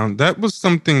meltdown, that was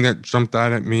something that jumped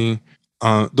out at me.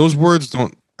 Those words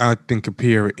don't, I think,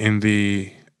 appear in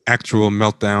the actual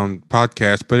Meltdown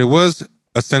podcast, but it was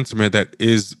a sentiment that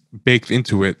is baked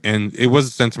into it. And it was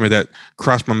a sentiment that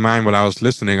crossed my mind when I was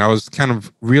listening. I was kind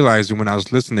of realizing when I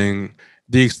was listening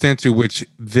the extent to which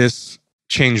this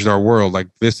changed our world. Like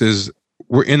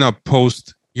we're in a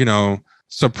post,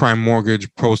 subprime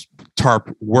mortgage, post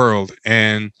TARP world.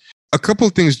 And a couple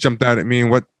of things jumped out at me. And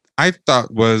what I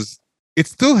thought was, it's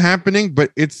still happening,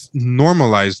 but it's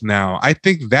normalized now. I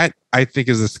think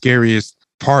is the scariest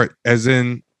part, as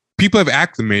in, people have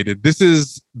acclimated. This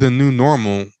is the new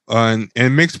normal. And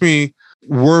it makes me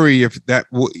worry if that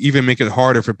will even make it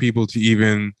harder for people to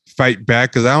even fight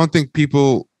back. Because I don't think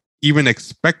people even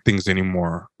expect things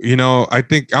anymore. I don't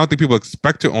think people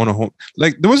expect to own a home.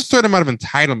 Like, there was a certain amount of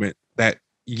entitlement that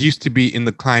used to be in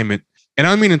the climate. And I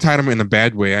don't mean entitlement in a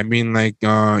bad way. I mean, like,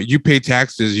 you pay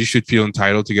taxes, you should feel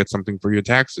entitled to get something for your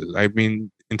taxes. I mean,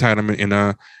 entitlement in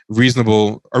a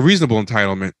reasonable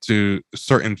entitlement to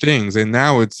certain things. And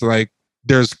now it's like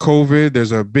there's COVID,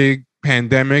 there's a big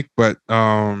pandemic, but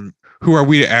who are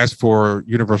we to ask for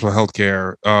universal health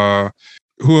care?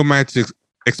 Who am I to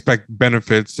expect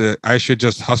benefits? I should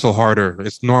just hustle harder.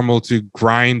 It's normal to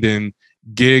grind and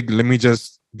gig. Let me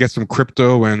just get some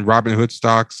crypto and Robinhood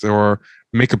stocks or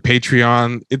make a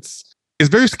Patreon. It's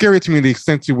very scary to me, the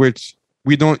extent to which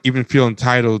we don't even feel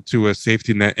entitled to a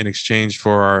safety net in exchange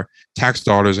for our tax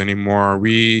dollars anymore.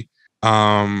 We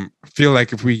feel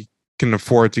like if we can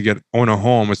afford to own a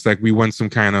home, it's like we won some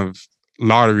kind of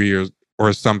lottery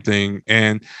or something.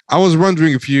 And I was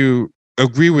wondering if you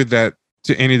agree with that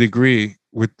to any degree,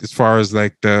 with as far as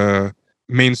like the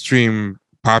mainstream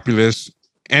populace,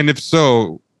 and if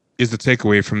so, is the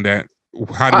takeaway from that?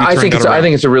 How do we I think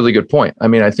it's a really good point. I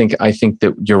mean, I think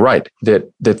that you're right, that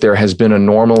there has been a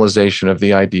normalization of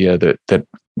the idea that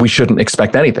we shouldn't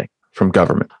expect anything from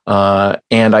government.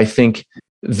 And I think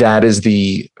that is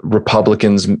the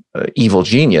Republicans' evil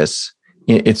genius.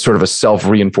 It's sort of a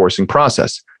self-reinforcing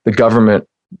process. The government,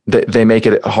 they make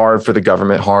it hard for the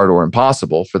government, hard or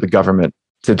impossible for the government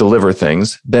to deliver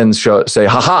things, then say,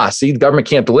 see, the government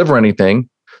can't deliver anything,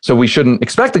 so we shouldn't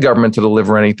expect the government to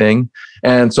deliver anything.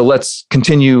 And so let's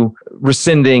continue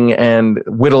rescinding and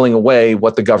whittling away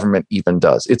what the government even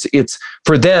does. It's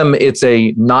for them, it's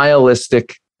a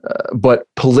nihilistic but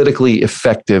politically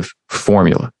effective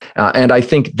formula. And I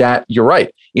think that you're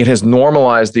right. It has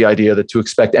normalized the idea that to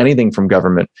expect anything from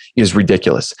government is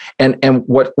ridiculous. And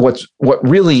what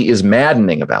really is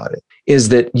maddening about it is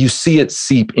that you see it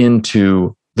seep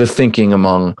into the thinking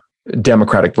among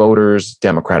Democratic voters,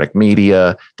 Democratic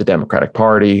media, the Democratic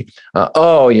Party.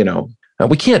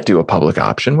 We can't do a public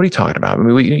option. What are you talking about? I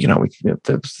mean,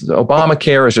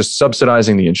 Obamacare is just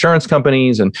subsidizing the insurance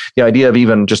companies, and the idea of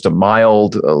even just a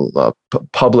mild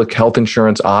public health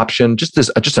insurance option, just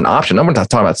an option. We're not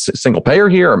talking about single payer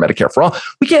here or Medicare for all.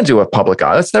 We can't do a public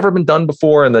option. That's never been done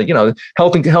before, and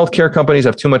healthcare companies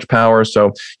have too much power.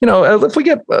 So if we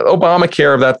get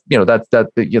Obamacare,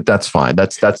 that's fine.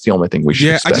 That's the only thing we should.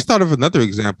 Yeah, expect. I just thought of another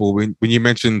example when you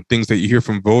mentioned things that you hear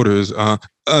from voters.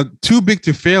 too big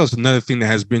to fail is another thing that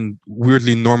has been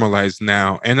weirdly normalized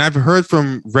now. And I've heard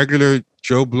from regular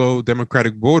Joe Blow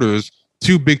Democratic voters,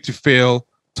 too big to fail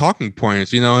talking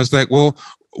points. It's like, well,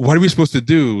 what are we supposed to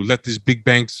do? Let these big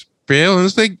banks fail? And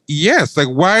it's like, yes. Like,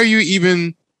 why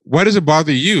does it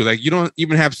bother you? Like, you don't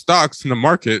even have stocks in the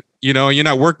market, and you're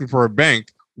not working for a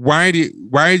bank. Why do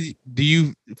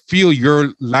you feel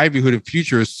your livelihood and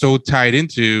future is so tied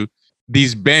into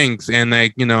these banks and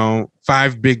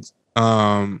five big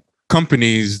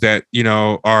companies that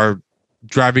are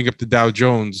driving up the Dow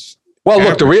Jones? Well,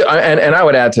 look, the real and I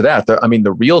would add to that.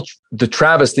 The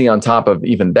travesty on top of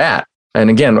even that. And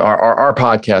again, our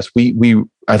podcast, we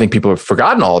I think people have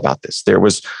forgotten all about this. There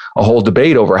was a whole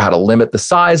debate over how to limit the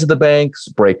size of the banks,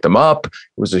 break them up. It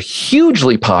was a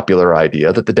hugely popular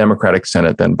idea that the Democratic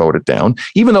Senate then voted down,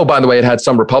 even though, by the way, it had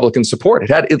some Republican support.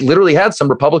 It literally had some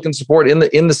Republican support in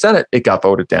the Senate. It got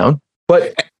voted down.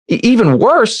 But even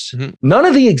worse, none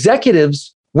of the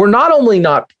executives were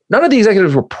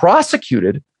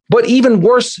prosecuted, but even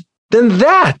worse than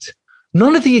that,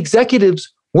 none of the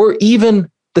executives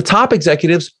the top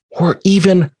executives were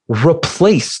even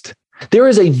replaced. There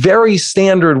is a very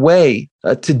standard way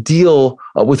to deal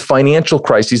with financial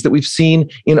crises that we've seen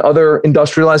in other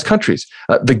industrialized countries.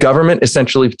 The government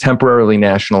essentially temporarily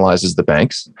nationalizes the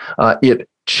banks. It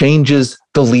changes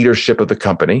the leadership of the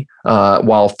company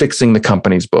while fixing the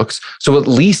company's books. So at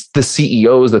least the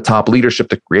CEOs, the top leadership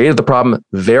that created the problem,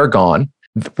 they're gone.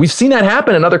 We've seen that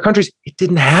happen in other countries. It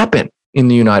didn't happen in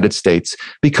the United States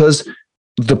because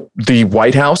the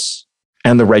White House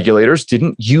and the regulators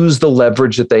didn't use the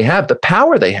leverage that they have, the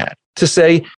power they had to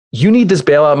say, you need this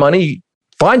bailout money.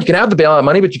 Fine, you can have the bailout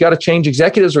money, but you got to change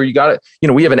executives or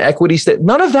we have an equity state.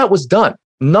 None of that was done.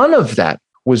 None of that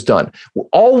was done.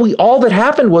 All that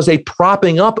happened was a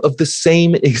propping up of the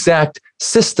same exact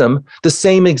system, the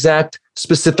same exact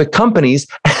specific companies,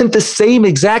 and the same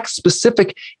exact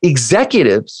specific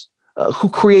executives who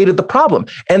created the problem.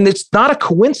 And it's not a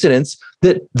coincidence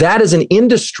that is an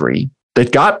industry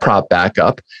that got propped back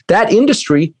up. That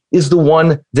industry is the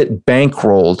one that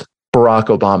bankrolled Barack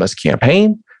Obama's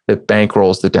campaign, that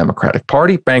bankrolls the Democratic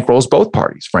Party, bankrolls both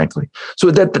parties, frankly. So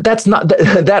that's not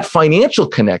that financial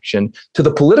connection to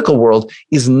the political world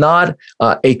is not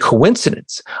a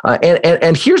coincidence.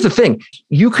 And here's the thing: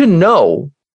 you can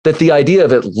know that the idea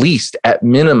of at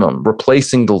minimum,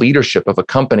 replacing the leadership of a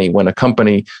company when a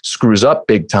company screws up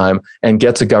big time and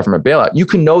gets a government bailout, you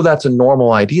can know that's a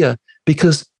normal idea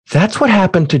because that's what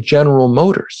happened to General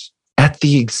Motors at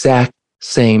the exact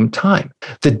same time.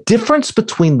 The difference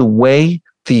between the way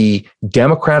the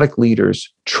Democratic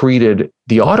leaders treated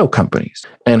the auto companies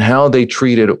and how they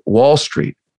treated Wall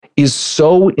Street is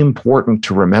so important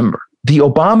to remember. The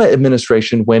Obama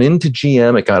administration went into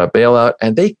GM, it got a bailout,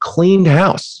 and they cleaned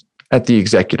house at the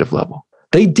executive level.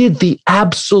 They did the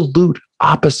absolute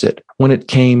opposite when it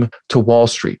came to Wall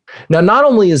Street. Now, not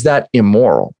only is that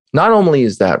immoral, not only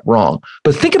is that wrong,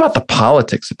 but think about the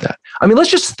politics of that. I mean,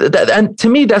 and to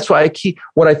me, that's why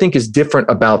what I think is different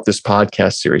about this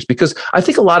podcast series, because I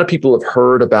think a lot of people have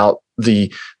heard about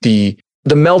the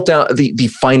meltdown, the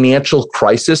financial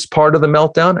crisis part of the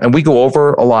meltdown. And we go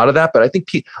over a lot of that, but I think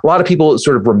a lot of people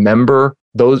sort of remember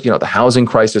those, the housing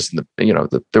crisis and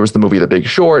there was the movie The Big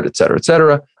Short, et cetera, et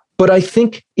cetera. But I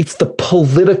think it's the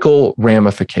political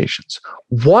ramifications.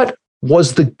 What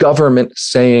was the government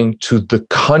saying to the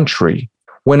country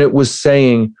when it was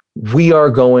saying, we are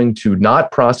going to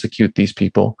not prosecute these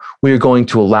people. We are going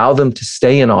to allow them to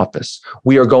stay in office.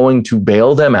 We are going to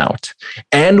bail them out.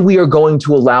 And we are going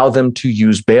to allow them to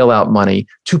use bailout money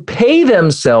to pay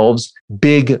themselves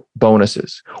big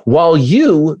bonuses, while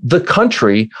you, the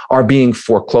country, are being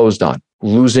foreclosed on,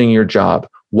 losing your job,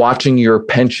 watching your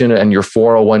pension and your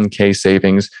 401k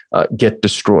savings get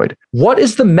destroyed. What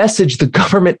is the message the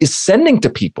government is sending to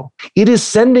people? It is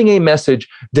sending a message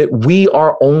that we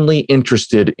are only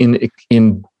interested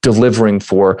in delivering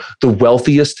for the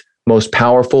wealthiest, most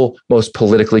powerful, most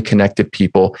politically connected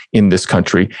people in this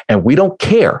country, and we don't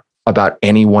care about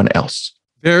anyone else.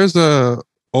 There's a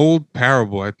old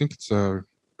parable. I think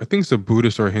it's a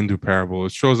Buddhist or Hindu parable.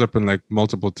 It shows up in like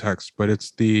multiple texts, but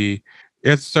it's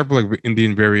several like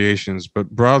Indian variations, but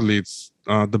broadly it's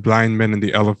the blind men and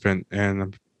the elephant.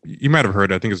 And you might have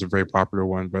heard it. I think it's a very popular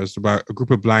one, but it's about a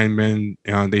group of blind men.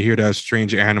 They hear that a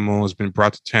strange animal has been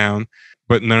brought to town,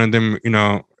 but none of them,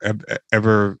 have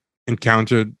ever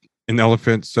encountered an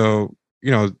elephant. So,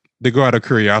 they go out of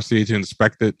curiosity to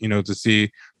inspect it, to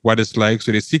see what it's like.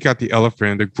 So they seek out the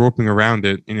elephant. They're groping around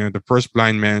it. The first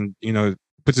blind man,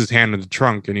 puts his hand on the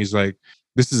trunk and he's like,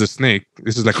 this is a snake.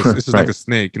 This is like like a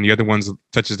snake. And the other one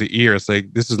touches the ear. It's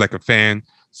like, this is like a fan.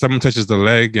 someone touches the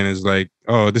leg and is like,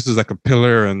 oh, this is like a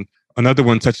pillar, and another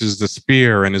one touches the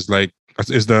spear and is like,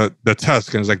 is the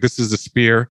tusk, and it's like, this is the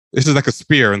spear. This is like a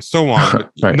spear, and so on.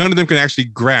 But Right. None of them can actually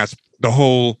grasp the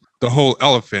whole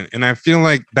elephant. And I feel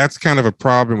like that's kind of a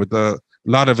problem with a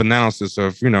lot of analysis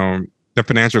of, the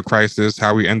financial crisis,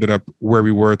 how we ended up where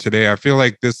we were today. I feel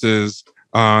like this is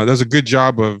does a good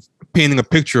job of painting a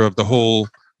picture of the whole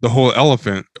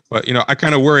elephant. But I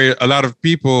kind of worry a lot of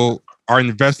people are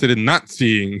invested in not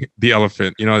seeing the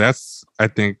elephant. That's, I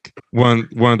think, one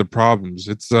of the problems.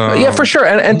 It's yeah, for sure.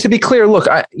 And to be clear, look,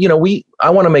 I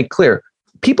want to make clear,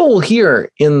 people will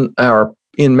hear in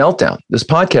Meltdown, this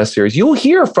podcast series, you'll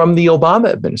hear from the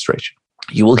Obama administration.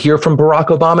 You will hear from Barack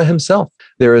Obama himself.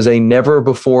 There is a never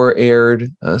before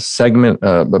aired segment,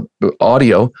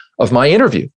 audio of my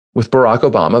interview with Barack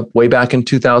Obama way back in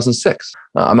 2006.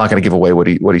 I'm not going to give away what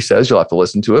he says. You'll have to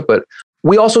listen to it. But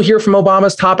we also hear from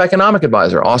Obama's top economic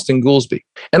advisor, Austin Goolsbee.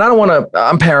 And I don't want to,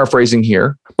 I'm paraphrasing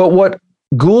here, but what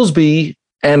Goolsbee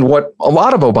and what a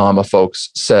lot of Obama folks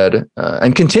said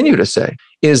and continue to say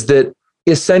is that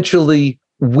essentially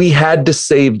we had to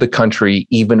save the country,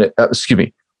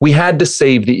 we had to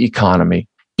save the economy,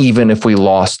 even if we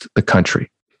lost the country.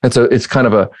 It's kind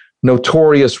of a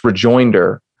notorious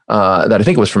rejoinder that I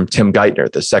think it was from Tim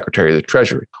Geithner, the Secretary of the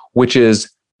Treasury, which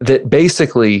is that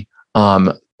basically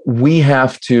we had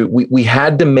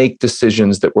to make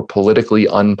decisions that were politically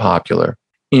unpopular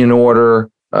in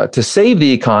order to save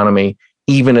the economy,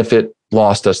 even if it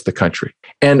lost us the country.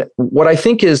 And what I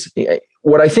think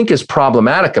is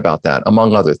problematic about that,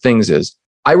 among other things, is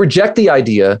I reject the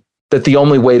idea that the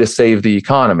only way to save the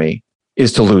economy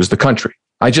is to lose the country.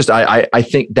 I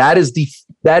think that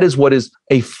is what is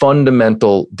a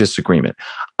fundamental disagreement.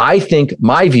 I think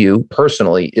my view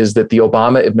personally is that the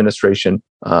Obama administration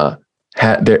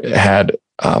had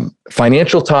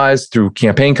financial ties through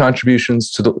campaign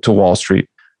contributions to Wall Street.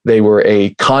 They were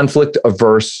a conflict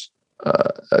averse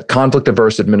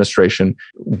administration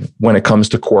when it comes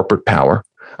to corporate power.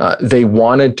 They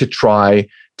wanted to try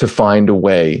to find a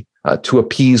way to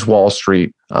appease Wall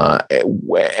Street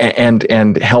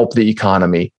and help the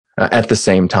economy at the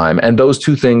same time. And those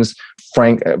two things,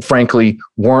 frankly,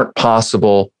 weren't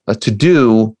possible to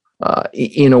do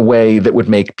in a way that would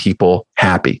make people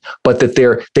happy. But that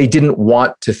they didn't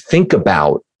want to think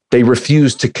about, they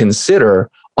refused to consider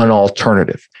an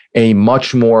alternative, a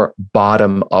much more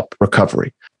bottom-up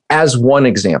recovery. As one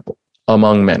example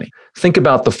among many, think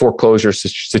about the foreclosure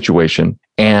situation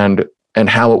and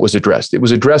how it was addressed. It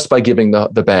was addressed by giving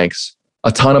the banks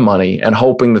a ton of money and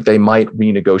hoping that they might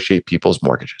renegotiate people's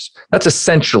mortgages. That's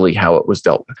essentially how it was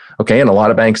dealt with. Okay. And a lot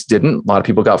of banks didn't. A lot of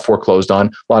people got foreclosed on.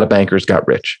 A lot of bankers got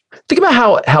rich. Think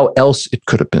about how else it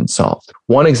could have been solved.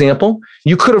 One example,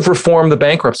 you could have reformed the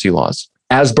bankruptcy laws,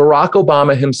 as Barack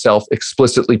Obama himself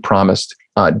explicitly promised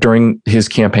during his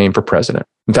campaign for president.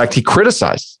 In fact, he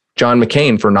criticized John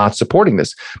McCain for not supporting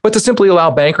this, but to simply allow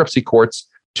bankruptcy courts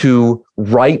to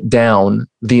write down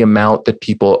the amount that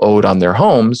people owed on their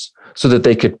homes so that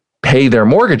they could pay their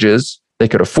mortgages, they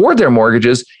could afford their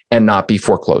mortgages and not be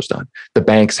foreclosed on. The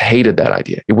banks hated that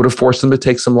idea. It would have forced them to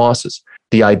take some losses.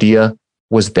 The idea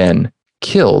was then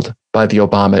killed by the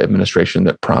Obama administration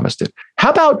that promised it.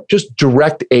 How about just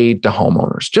direct aid to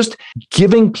homeowners? Just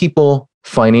giving people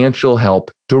financial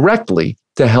help directly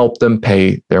to help them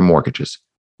pay their mortgages.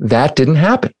 That didn't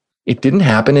happen. It didn't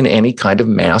happen in any kind of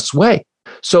mass way.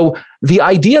 So the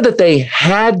idea that they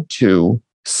had to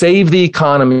save the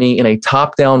economy in a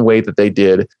top-down way that they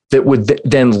did, that would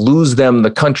then lose them the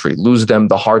country, lose them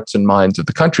the hearts and minds of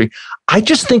the country, I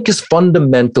just think is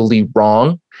fundamentally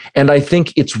wrong. And I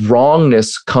think its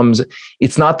wrongness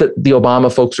it's not that the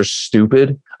Obama folks are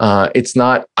stupid. It's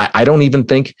not, I don't even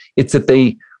think it's that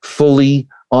they fully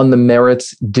on the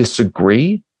merits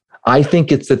disagree. I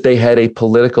think it's that they had a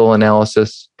political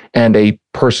analysis and a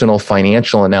personal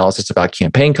financial analysis about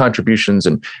campaign contributions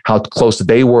and how close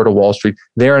they were to Wall Street.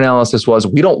 Their analysis was,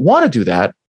 we don't want to do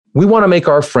that. We want to make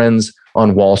our friends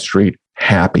on Wall Street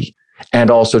happy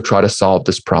and also try to solve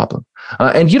this problem.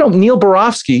 Neil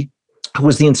Barofsky, who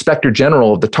was the inspector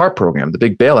general of the TARP program, the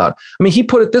big bailout, I mean, he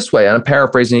put it this way, and I'm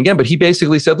paraphrasing again, but he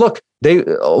basically said, look,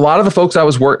 a lot of the folks he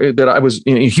was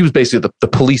basically the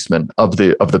policeman of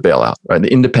the bailout, right?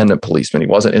 The independent policeman. He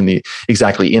wasn't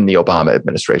exactly in the Obama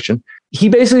administration. He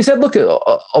basically said, look,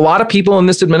 a lot of people in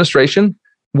this administration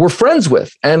we're friends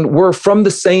with and were from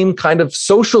the same kind of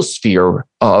social sphere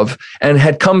of, and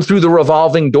had come through the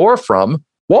revolving door from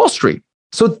Wall Street.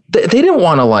 So they didn't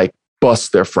want to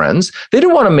bust their friends. They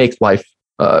didn't want to make life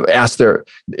ask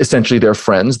essentially their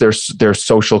friends, their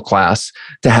social class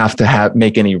to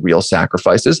make any real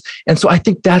sacrifices. And so I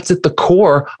think that's at the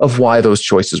core of why those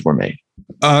choices were made.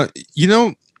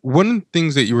 One of the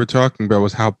things that you were talking about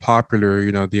was how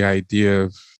popular, the idea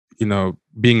of,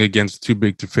 being against Too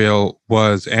Big to Fail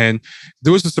was. And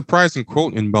there was a surprising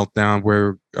quote in Meltdown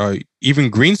where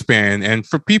even Greenspan, and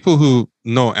for people who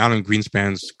know Alan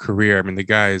Greenspan's career, I mean, the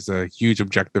guy is a huge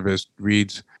objectivist,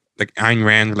 reads like Ayn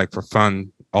Rand, like for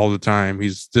fun all the time.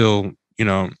 He's still,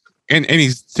 and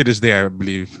he's to this day, I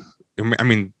believe. I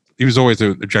mean, he was always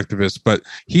an objectivist, but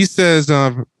he says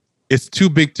it's too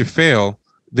big to fail,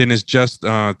 then it's just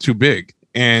too big.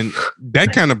 And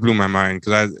that kind of blew my mind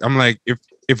because I'm like,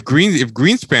 if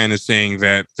Greenspan is saying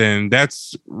that, then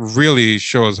that's really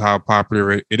shows how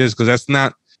popular it is, because that's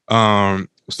not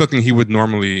something he would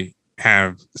normally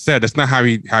have said. That's not how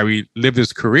he lived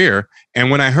his career.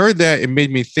 And when I heard that, it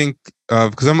made me think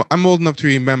of, because I'm old enough to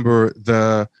remember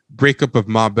the breakup of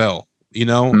Ma Bell,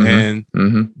 and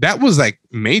that was like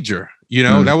major.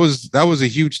 That was a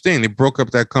huge thing. They broke up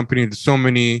that company into so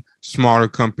many smaller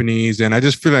companies, and I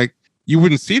just feel like you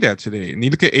wouldn't see that today. And you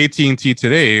look at AT&T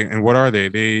today, and what are they?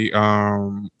 They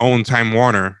own Time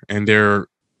Warner, and they're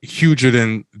huger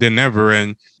than ever.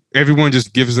 And everyone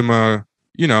just gives them a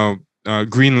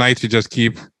green light to just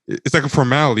keep. It's like a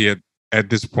formality at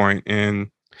this point, and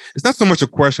it's not so much a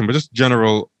question, but just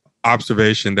general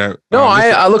observation that. No,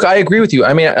 I agree with you.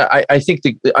 I mean, I think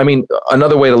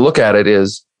another way to look at it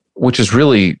is, which is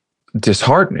really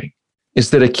disheartening,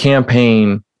 is that a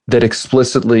campaign that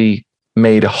explicitly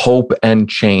made hope and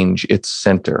change its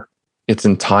center, its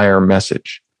entire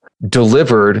message,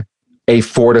 delivered a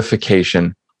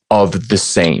fortification of the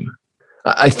same.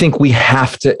 I think we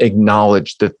have to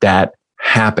acknowledge that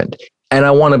happened. And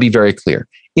I want to be very clear.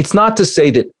 It's not to say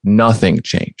that nothing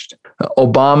changed.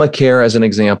 Obamacare, as an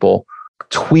example,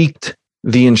 tweaked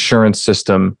the insurance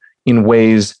system in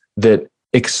ways that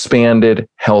expanded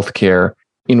healthcare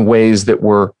in ways that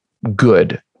were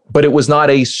good. But it was not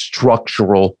a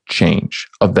structural change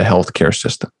of the healthcare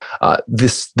system.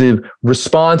 The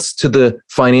response to the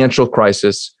financial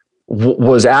crisis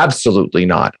was absolutely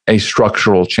not a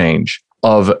structural change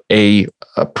of a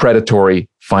predatory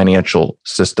financial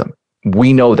system.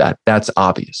 We know that. That's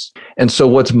obvious. And so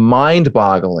what's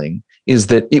mind-boggling is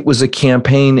that it was a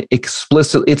campaign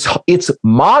explicitly, its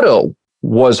motto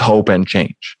was hope and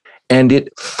change, and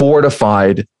it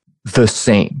fortified the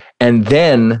same. And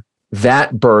then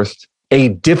that birthed a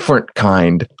different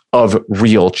kind of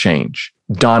real change.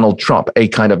 Donald Trump, a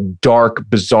kind of dark,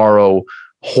 bizarro,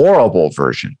 horrible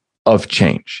version of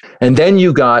change. And then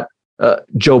you got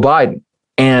Joe Biden.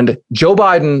 And Joe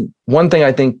Biden, one thing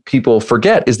I think people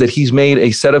forget is that he's made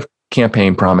a set of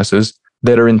campaign promises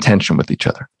that are in tension with each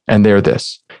other. And they're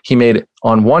this. He made,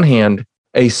 on one hand,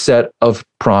 a set of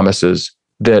promises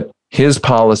that his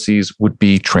policies would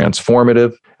be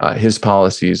transformative. His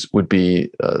policies would be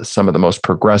some of the most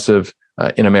progressive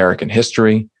in American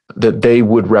history, that they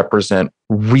would represent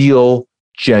real,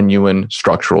 genuine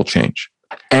structural change.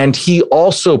 And he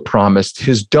also promised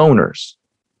his donors,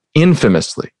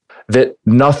 infamously, that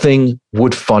nothing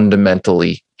would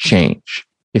fundamentally change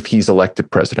if he's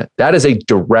elected president. That is a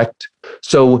direct.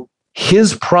 So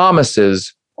his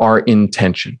promises are in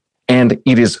tension. And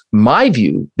it is my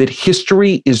view that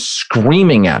history is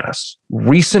screaming at us.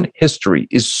 Recent history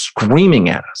is screaming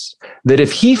at us that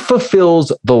if he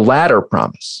fulfills the latter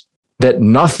promise, that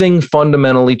nothing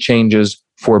fundamentally changes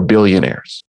for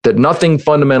billionaires, that nothing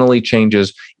fundamentally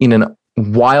changes in a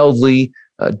wildly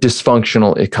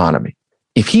dysfunctional economy.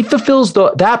 If he fulfills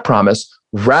that promise,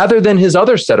 rather than his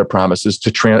other set of promises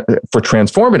for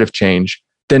transformative change,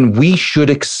 then we should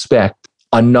expect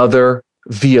another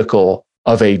vehicle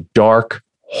of a dark,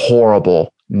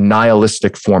 horrible,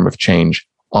 nihilistic form of change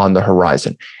on the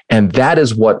horizon. And that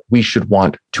is what we should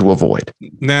want to avoid.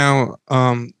 Now,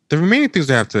 the remaining things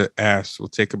I have to ask will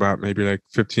take about maybe like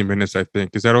 15 minutes, I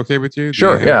think. Is that okay with you?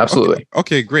 Sure. Yeah, absolutely.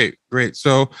 Okay, great.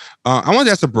 So I want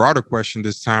to ask a broader question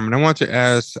this time. And I want to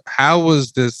ask, how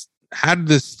did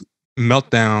this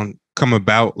meltdown come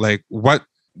about? Like, what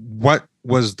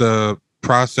was the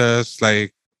process,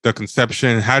 like the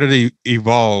conception? How did it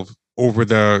evolve over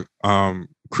the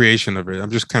creation of it?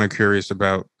 I'm just kind of curious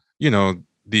about,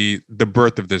 the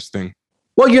birth of this thing.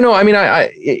 Well,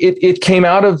 it came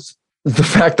out of the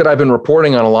fact that I've been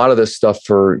reporting on a lot of this stuff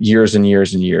for years and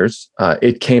years and years.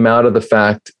 It came out of the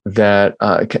fact that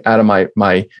out of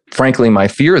my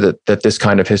fear that this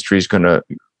kind of history is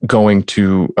going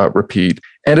to repeat.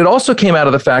 And it also came out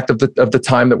of the fact of the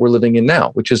time that we're living in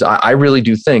now, which is I really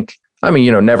do think,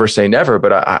 never say never,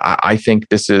 but I think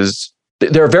this is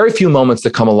there are very few moments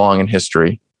that come along in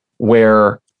history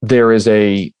where there is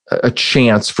a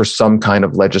chance for some kind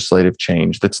of legislative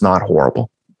change that's not horrible.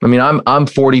 I mean, I'm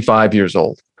 45 years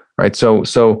old, right?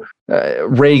 So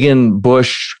Reagan,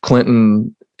 Bush,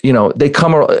 Clinton, they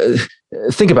come.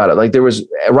 Think about it. Like there was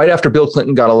right after Bill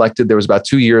Clinton got elected, there was about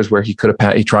 2 years where he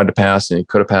tried to pass, and he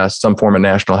could have passed some form of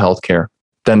national health care.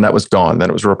 Then that was gone. Then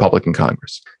it was a Republican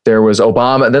Congress. There was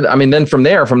Obama. Then from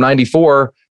there, from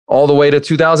 94 all the way to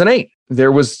 2008,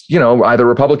 there was, either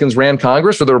Republicans ran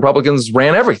Congress or the Republicans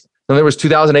ran everything. Then there was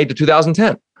 2008 to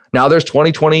 2010. Now there's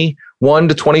 2021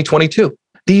 to 2022.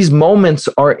 These moments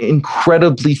are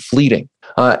incredibly fleeting.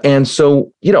 And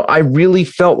so, I really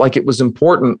felt like it was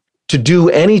important to do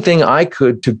anything I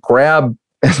could to grab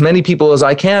as many people as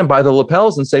I can by the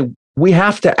lapels and say, we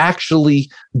have to actually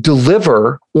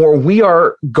deliver, or we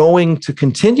are going to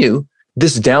continue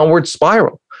this downward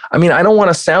spiral. I mean, I don't want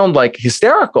to sound like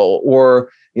hysterical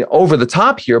or over the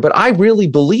top here, but I really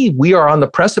believe we are on the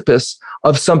precipice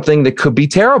of something that could be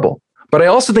terrible. But I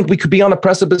also think we could be on the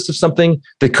precipice of something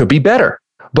that could be better.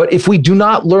 But if we do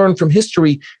not learn from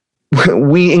history,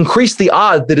 we increase the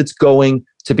odds that it's going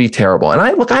to be terrible. And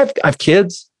I have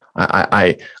kids.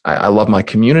 I love my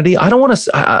community. I don't want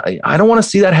to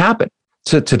see that happen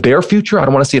to their future. I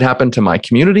don't want to see it happen to my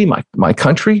community, my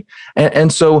country.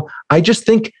 And so I just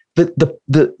think that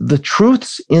the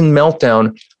truths in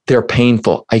Meltdown, they're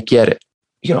painful. I get it.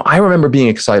 I remember being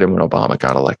excited when Obama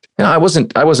got elected. I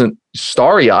wasn't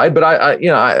starry-eyed, but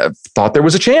I thought there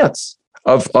was a chance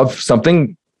of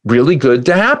something really good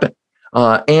to happen.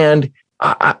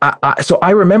 So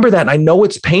I remember that, and I know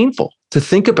it's painful to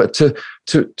think about,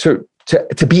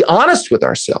 to be honest with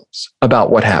ourselves about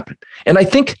what happened. And I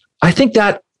think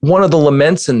that one of the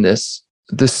laments in this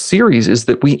series is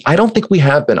that I don't think we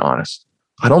have been honest.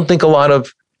 I don't think a lot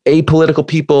of apolitical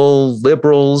people,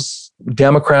 liberals,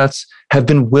 Democrats have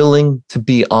been willing to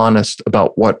be honest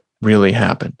about what really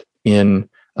happened in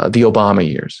the Obama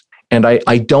years. And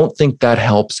I don't think that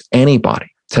helps anybody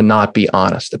to not be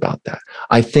honest about that.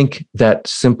 I think that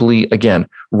simply, again,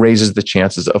 raises the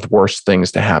chances of worse things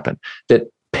to happen,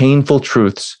 that painful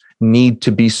truths need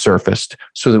to be surfaced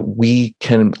so that we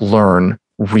can learn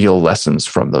real lessons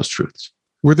from those truths.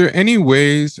 Were there any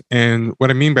ways, and what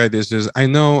I mean by this is I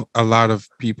know a lot of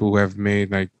people who have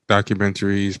made like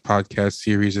documentaries, podcast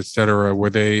series, etc., where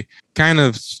they kind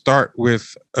of start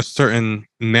with a certain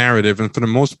narrative and for the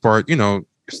most part,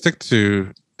 stick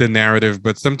to the narrative,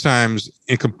 but sometimes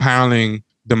in compiling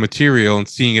the material and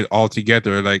seeing it all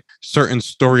together, like certain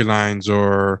storylines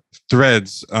or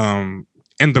threads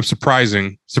end up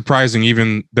surprising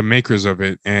even the makers of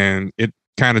it, and it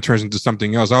kind of turns into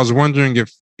something else. I was wondering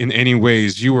if in any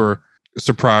ways you were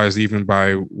surprised even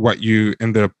by what you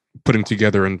ended up putting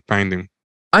together and finding.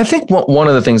 I think one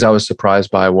of the things I was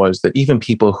surprised by was that even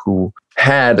people who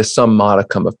had some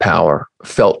modicum of power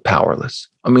felt powerless.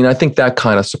 I mean, I think that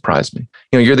kind of surprised me.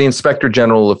 You're the inspector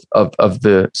general of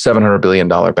the $700 billion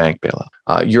bank bailout.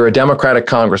 You're a Democratic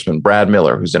congressman, Brad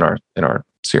Miller, who's in our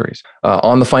series,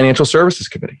 on the Financial Services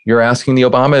Committee. You're asking the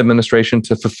Obama administration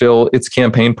to fulfill its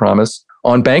campaign promise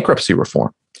on bankruptcy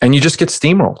reform, and you just get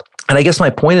steamrolled. And I guess my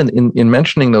point in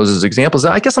mentioning those as examples,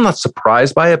 I guess I'm not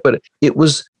surprised by it, but it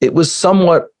was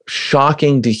somewhat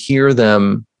shocking to hear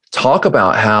them talk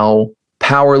about how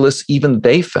powerless even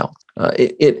they felt.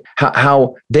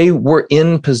 How they were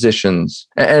in positions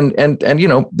and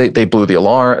they blew the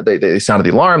alarm, they sounded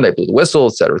the alarm, they blew the whistle,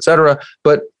 et cetera,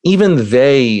 but even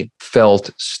they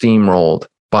felt steamrolled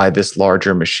by this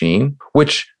larger machine,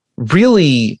 which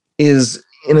really is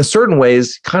in a certain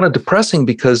ways kind of depressing,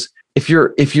 because if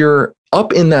you're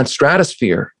up in that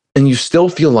stratosphere and you still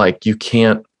feel like you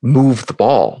can't move the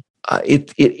ball,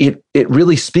 it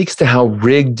really speaks to how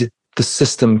rigged the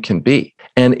system can be.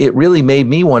 And it really made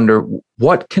me wonder,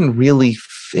 what can really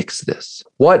fix this?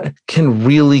 What can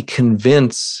really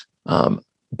convince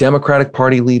Democratic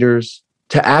Party leaders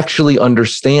to actually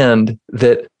understand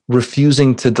that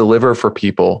refusing to deliver for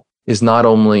people is not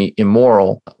only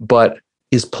immoral, but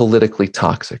is politically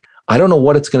toxic? I don't know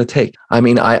what it's going to take. I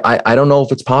mean, I don't know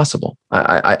if it's possible.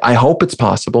 I hope it's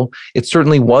possible. It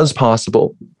certainly was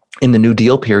possible in the New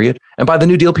Deal period. And by the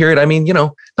New Deal period, I mean,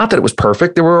 not that it was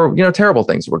perfect. There were, terrible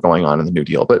things that were going on in the New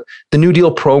Deal, but the New Deal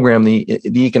program, the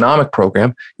economic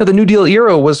program, the New Deal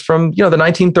era was from, the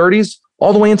 1930s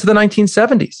all the way into the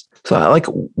 1970s. So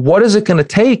what is it going to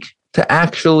take to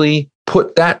actually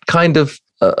put that kind of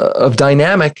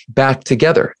dynamic back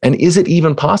together? And is it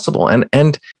even possible? And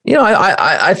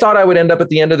I thought I would end up at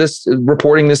the end of this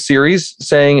reporting this series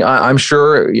saying, I'm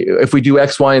sure if we do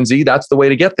X, Y, and Z, that's the way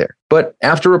to get there. But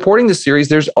after reporting this series,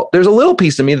 there's a little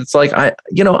piece of me that's like,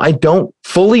 I don't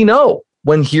fully know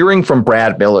when hearing from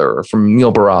Brad Miller or from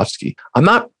Neil Barofsky, I'm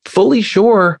not fully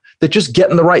sure that just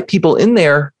getting the right people in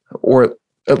there, or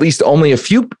at least only a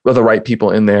few of the right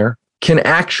people in there, can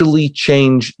actually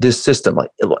change this system.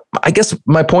 Like, I guess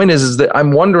my point is that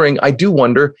I do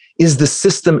wonder, is the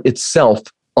system itself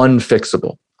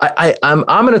unfixable?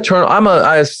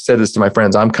 I said this to my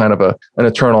friends, I'm kind of an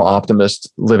eternal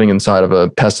optimist living inside of a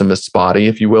pessimist's body,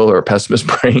 if you will, or a pessimist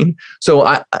brain. So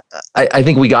I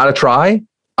think we got to try.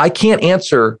 I can't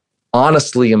answer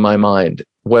honestly in my mind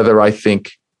whether I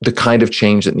think the kind of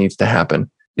change that needs to happen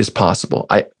is possible.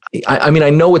 I mean, I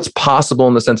know it's possible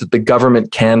in the sense that the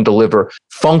government can deliver.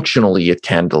 Functionally, it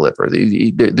can deliver.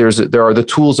 There are the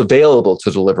tools available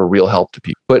to deliver real help to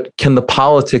people. But can the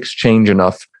politics change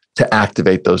enough to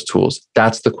activate those tools?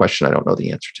 That's the question I don't know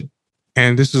the answer to.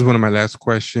 And this is one of my last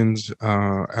questions.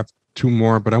 I have two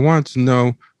more, but I wanted to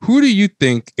know, who do you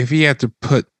think, if he had to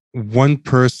put one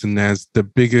person as the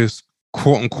biggest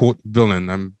quote unquote villain,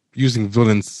 I'm using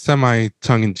villain semi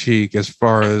tongue in cheek, as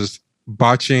far as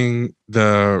botching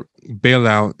the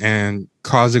bailout and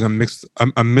causing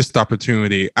a missed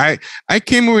opportunity. I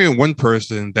came away with one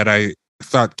person that I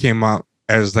thought came out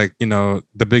as, like, you know,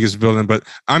 the biggest villain, but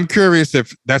I'm curious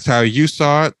if that's how you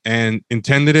saw it and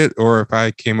intended it, or if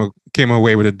I came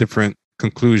away with a different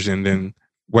conclusion than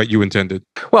what you intended.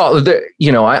 Well,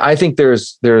 I think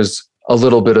there's a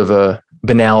little bit of a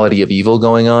banality of evil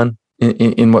going on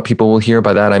in what people will hear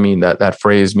by that. I mean, that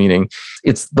phrase meaning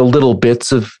it's the little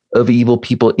bits of evil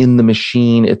people in the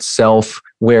machine itself,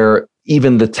 where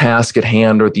even the task at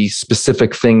hand or the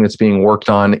specific thing that's being worked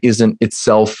on isn't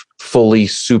itself fully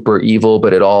super evil,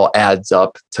 but it all adds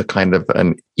up to kind of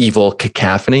an evil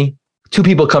cacophony. Two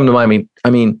people come to mind. I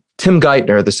mean, Tim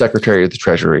Geithner, the Secretary of the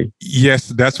Treasury. Yes,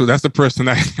 that's the person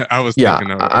I was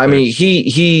thinking of. I mean,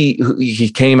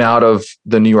 he came out of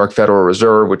the New York Federal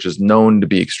Reserve, which is known to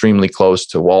be extremely close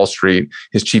to Wall Street.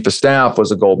 His chief of staff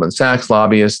was a Goldman Sachs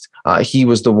lobbyist. He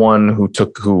was the one who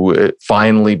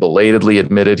finally belatedly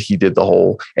admitted he did the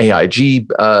whole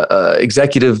AIG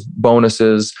executive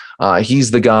bonuses. He's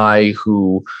the guy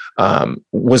who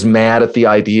was mad at the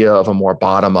idea of a more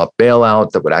bottom-up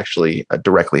bailout that would actually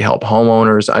directly help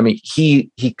homeowners. I mean, he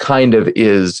kind of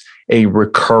is a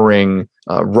recurring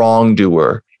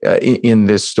wrongdoer in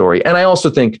this story. And I also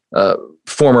think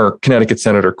former Connecticut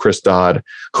Senator Chris Dodd,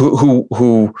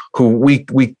 who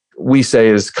we say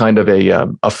is kind of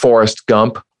a Forrest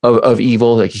Gump of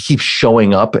evil. Like, he keeps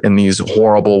showing up in these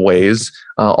horrible ways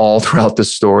all throughout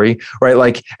this story, right?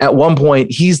 Like, at one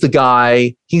point, he's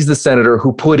the senator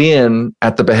who put in,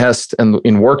 at the behest and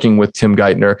in working with Tim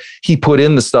Geithner, he put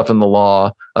in the stuff in the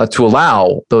law to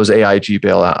allow those AIG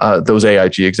bailout, those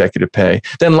AIG executive pay.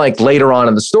 Then, like, later on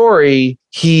in the story,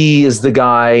 he is the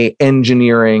guy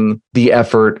engineering the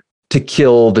effort to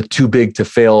kill the too big to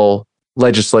fail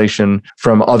legislation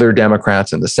from other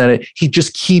Democrats in the Senate. He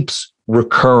just keeps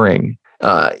recurring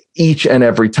each and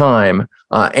every time.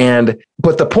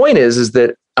 But the point is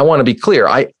that I want to be clear.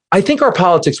 I think our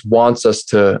politics wants us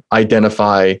to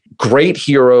identify great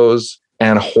heroes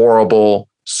and horrible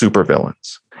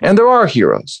supervillains. And there are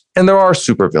heroes and there are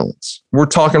supervillains. We're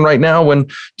talking right now when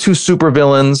two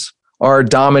supervillains are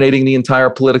dominating the entire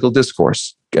political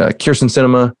discourse, Kyrsten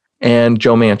Sinema and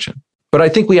Joe Manchin. But I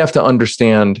think we have to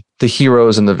understand the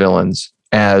heroes and the villains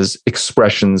as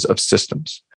expressions of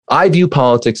systems. I view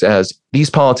politics as these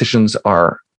politicians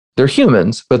they're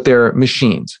humans, but they're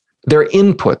machines. They're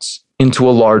inputs into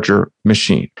a larger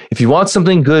machine. If you want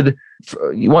something good,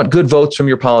 you want good votes from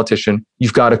your politician,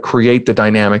 you've got to create the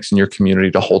dynamics in your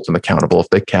community to hold them accountable if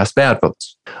they cast bad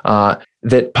votes.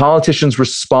 That politicians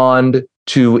respond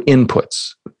to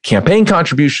inputs, campaign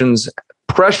contributions,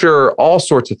 pressure, all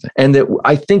sorts of things. And that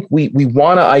I think we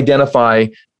want to identify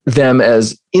them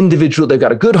as individual. They've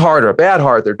got a good heart or a bad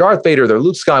heart. They're Darth Vader, they're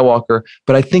Luke Skywalker,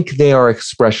 but I think they are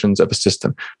expressions of a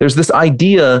system. There's this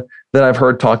idea that I've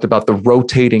heard talked about, the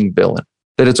rotating villain,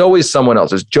 that it's always someone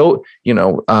else. It's Joe,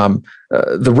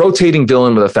 the rotating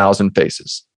villain with 1,000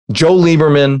 faces. Joe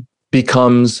Lieberman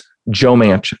becomes Joe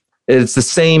Manchin. It's the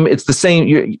same.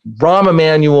 Rahm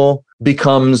Emanuel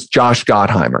becomes Josh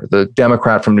Gottheimer, the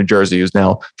Democrat from New Jersey who's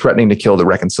now threatening to kill the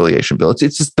reconciliation bill.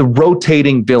 It's just the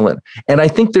rotating villain. And I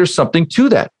think there's something to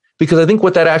that, because I think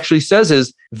what that actually says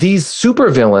is these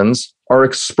supervillains are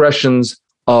expressions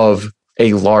of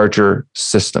a larger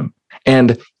system.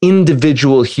 And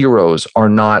individual heroes are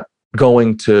not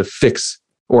going to fix,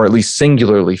 or at least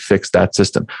singularly fix, that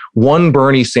system. One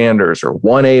Bernie Sanders or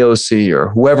one AOC or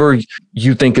whoever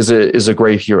you think is a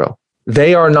great hero,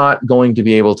 they are not going to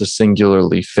be able to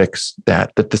singularly fix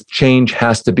that the change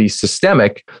has to be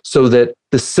systemic so that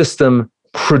the system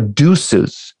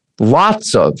produces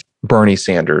lots of Bernie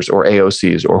Sanders or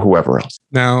AOCs or whoever else.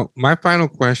 Now, my final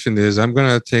question is, I'm going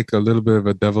to take a little bit of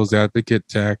a devil's advocate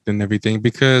tact and everything,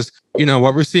 because,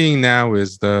 what we're seeing now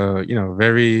is the,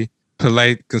 very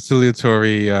polite,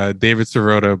 conciliatory David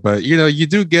Sirota. But, you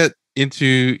do get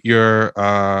into your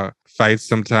fights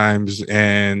sometimes,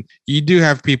 and you do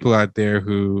have people out there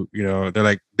who, they're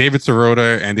like David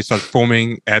Sirota and they start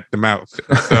foaming at the mouth.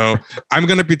 So I'm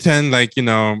going to pretend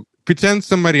pretend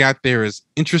somebody out there is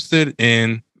interested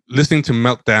in listening to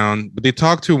Meltdown, but they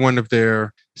talk to one of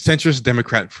their centrist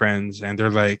Democrat friends and they're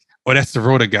like, "Oh, that's the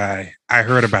Rhoda guy. I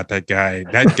heard about that guy.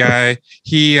 That guy,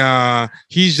 he's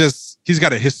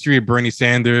got a history of Bernie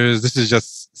Sanders. This is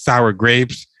just sour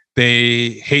grapes.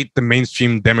 They hate the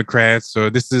mainstream Democrats. So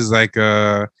this is like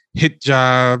a hit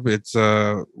job. It's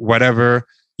whatever.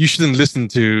 You shouldn't listen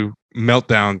to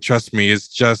Meltdown. Trust me. It's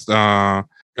just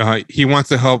he wants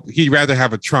to help. He'd rather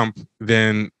have a Trump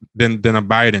than a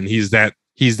Biden.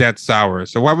 He's that sour.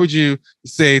 So what would you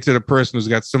say to the person who's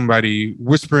got somebody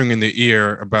whispering in the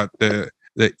ear about the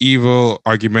evil,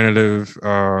 argumentative,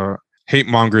 hate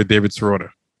monger David Sirota?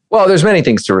 Well, there's many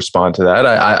things to respond to that.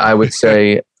 I would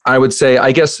say,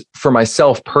 I guess for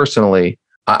myself personally,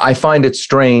 I find it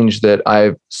strange that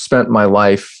I've spent my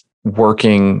life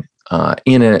working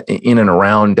in and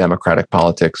around democratic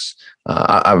politics.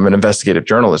 I'm an investigative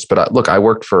journalist, but I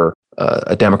worked for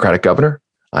a Democratic governor.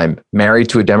 I'm married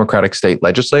to a Democratic state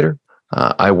legislator.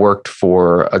 I worked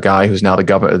for a guy who's now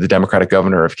the Democratic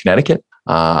governor of Connecticut.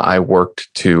 I worked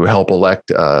to help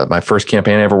elect my first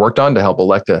campaign I ever worked on to help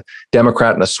elect a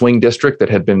Democrat in a swing district that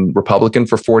had been Republican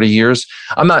for 40 years.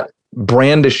 I'm not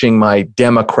brandishing my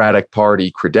Democratic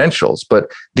Party credentials, but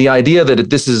the idea that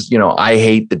this is, I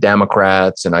hate the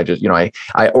Democrats and I just,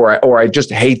 I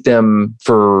just hate them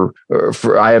for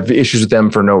I have issues with them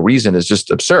for no reason is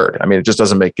just absurd. I mean,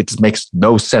 it makes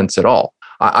no sense at all.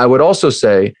 I would also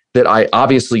say that I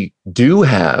obviously do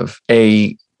have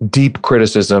a deep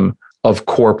criticism of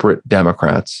corporate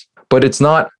Democrats, but it's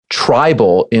not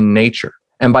tribal in nature.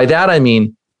 And by that, I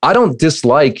mean, I don't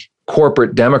dislike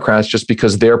corporate Democrats just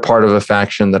because they're part of a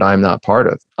faction that I'm not part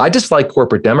of. I dislike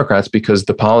corporate Democrats because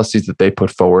the policies that they put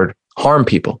forward harm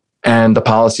people, and the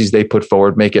policies they put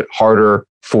forward make it harder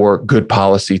for good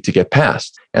policy to get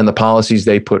passed. And the policies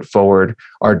they put forward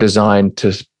are designed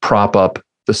to prop up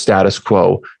the status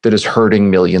quo that is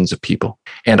hurting millions of people.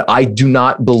 And I do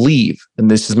not believe, and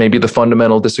this is maybe the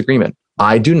fundamental disagreement,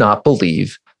 I do not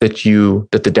believe that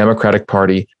the Democratic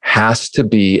Party has to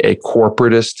be a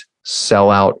corporatist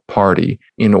sellout party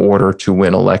in order to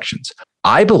win elections.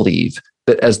 I believe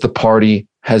that as the party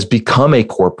has become a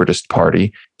corporatist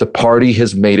party, the party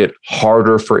has made it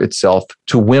harder for itself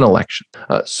to win elections.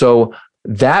 So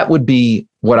that would be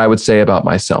what I would say about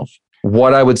myself.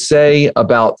 What I would say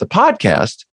about the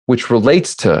podcast, which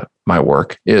relates to my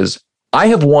work, is I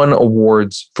have won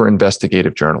awards for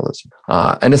investigative journalism.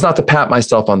 And it's not to pat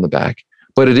myself on the back,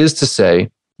 but it is to say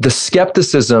the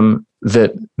skepticism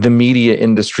that the media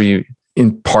industry,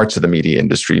 in parts of the media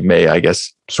industry, may, I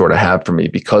guess, sort of have for me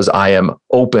because I am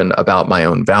open about my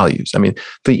own values. I mean,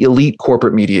 the elite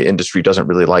corporate media industry doesn't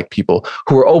really like people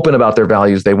who are open about their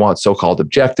values. They want so-called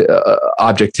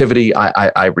objectivity.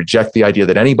 I reject the idea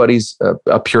that anybody's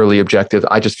purely objective.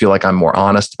 I just feel like I'm more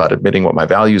honest about admitting what my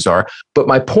values are. But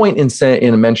my point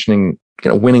in mentioning,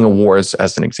 winning awards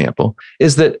as an example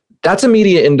is that that's a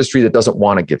media industry that doesn't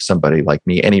want to give somebody like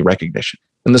me any recognition.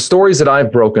 And the stories that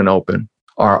I've broken open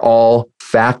are all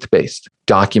fact-based,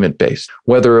 document-based,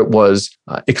 whether it was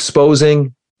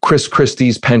exposing Chris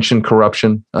Christie's pension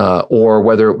corruption, or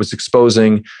whether it was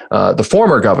exposing the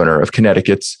former governor of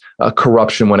Connecticut's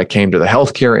corruption when it came to the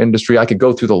healthcare industry. I could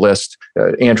go through the list,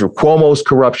 Andrew Cuomo's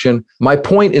corruption. My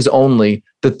point is only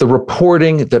that the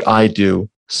reporting that I do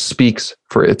speaks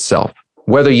for itself.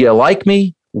 Whether you like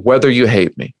me, whether you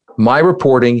hate me, my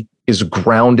reporting is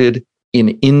grounded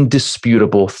in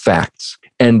indisputable facts.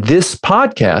 And this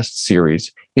podcast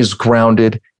series is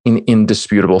grounded in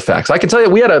indisputable facts. I can tell you,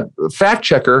 we had a fact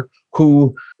checker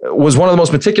who was one of the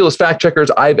most meticulous fact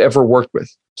checkers I've ever worked with.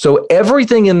 So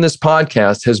everything in this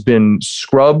podcast has been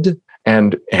scrubbed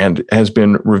and has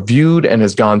been reviewed and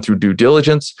has gone through due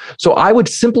diligence. So I would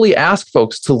simply ask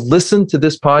folks to listen to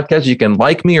this podcast. You can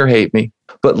like me or hate me,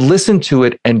 but listen to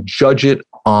it and judge it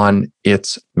on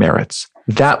its merits.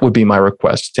 That would be my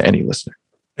request to any listener.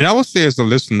 And I will say, as a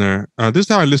listener, this is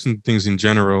how I listen to things in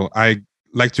general. I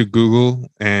like to Google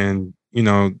and,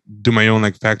 do my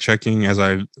own fact checking as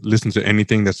I listen to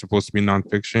anything that's supposed to be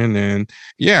nonfiction. And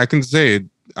yeah, I can say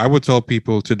I would tell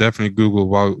people to definitely Google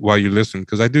while you listen,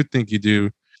 because I do think you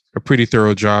do a pretty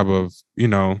thorough job of,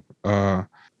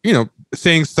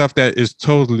 saying stuff that is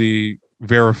totally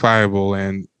verifiable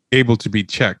and able to be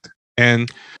checked. And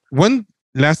one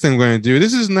last thing I'm going to do,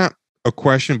 this is not a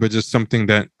question, but just something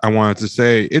that I wanted to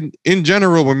say. In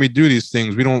general, when we do these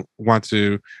things, we don't want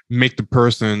to make the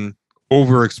person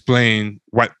over explain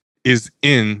what is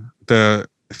in the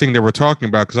thing that we're talking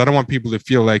about, because I don't want people to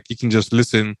feel like you can just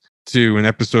listen to an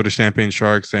episode of Champagne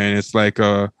Sharks and it's like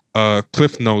a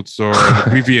Cliff Notes or an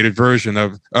abbreviated version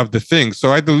of the thing.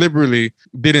 So I deliberately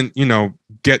didn't,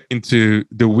 get into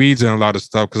the weeds and a lot of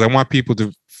stuff because I want people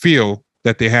to feel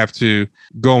that they have to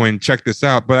go and check this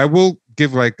out. But I will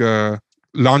give like a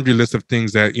laundry list of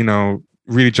things that,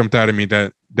 really jumped out at me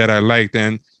that I liked.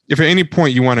 And if at any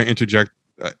point you want to interject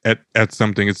at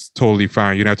something, it's totally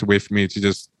fine. You don't have to wait for me to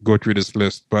just go through this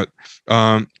list. But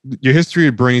your history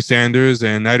of Bernie Sanders,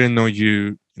 and I didn't know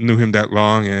you knew him that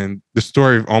long, and the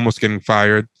story of almost getting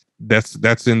fired,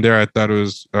 that's in there. I thought it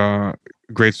was a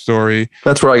great story.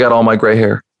 That's where I got all my gray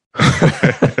hair.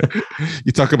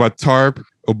 You talk about TARP,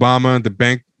 Obama, the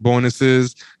bank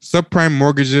bonuses, subprime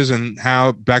mortgages, and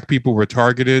how Black people were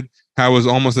targeted, how it was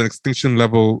almost an extinction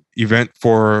level event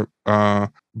for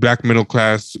Black middle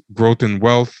class growth and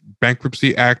wealth,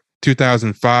 Bankruptcy Act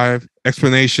 2005,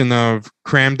 explanation of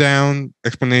cram down,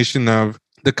 explanation of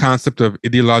the concept of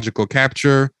ideological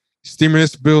capture,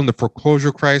 stimulus bill and the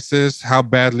foreclosure crisis, how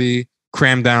badly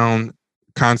cram down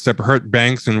concept hurt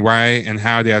banks and why and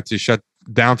how they had to shut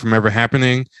down from ever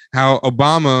happening, how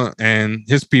Obama and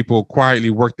his people quietly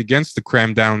worked against the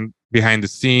cram down behind the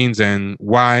scenes and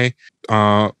why,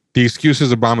 the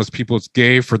excuses Obama's people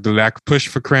gave for the lack of push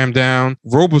for cram down,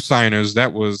 robo-signers,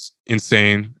 that was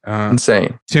insane.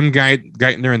 Insane. Tim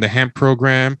Geithner and the hemp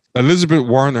program, Elizabeth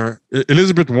Warren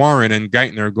and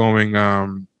Geithner going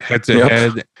head to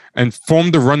head and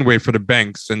formed the runway for the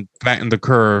banks and flatten the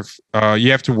curve.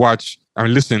 You have to watch or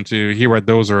listen to hear what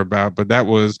those are about, but that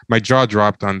was, my jaw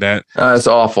dropped on that. It's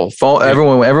awful.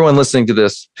 Everyone listening to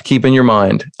this, keep in your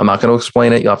mind, I'm not going to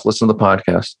explain it. You'll have to listen to the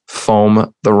podcast.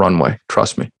 Foam the runway.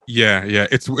 Trust me. Yeah.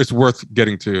 It's worth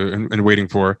getting to and waiting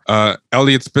for.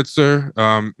 Elliot Spitzer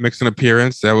makes an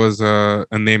appearance. That was a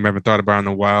name I haven't thought about in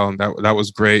a while, and that was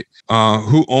great.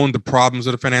 Who owned the problems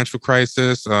of the financial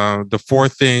crisis? The four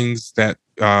things that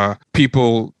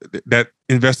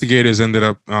investigators ended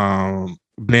up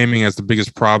blaming as the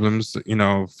biggest problems,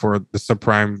 for the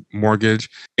subprime mortgage.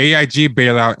 AIG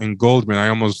bailout and Goldman. I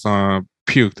almost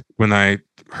puked when I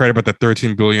heard about the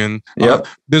 $13 billion. Yep.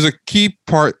 There's a key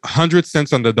part, 100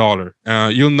 cents on the dollar.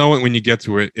 You'll know it when you get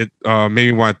to it. It made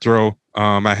me want to throw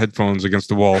my headphones against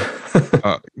the wall.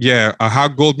 How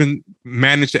Goldman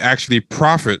managed to actually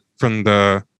profit from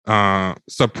the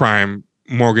subprime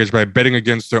mortgage by betting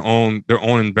against their own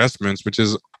investments, which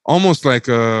is almost like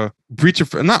a breach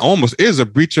of, not almost, is a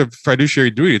breach of fiduciary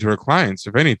duty to our clients.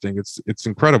 If anything, it's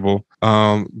incredible.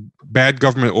 Bad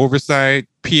government oversight,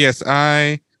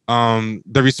 PSI,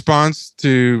 the response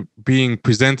to being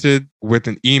presented with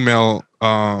an email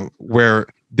where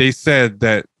they said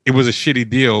that it was a shitty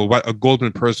deal, what a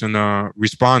Goldman person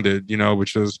responded,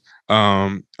 which was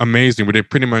amazing, where they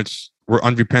pretty much were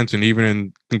unrepentant, even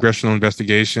in congressional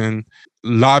investigation.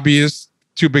 Lobbyists,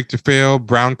 too big to fail,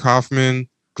 Brown-Kaufman,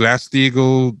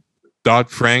 Glass-Steagall,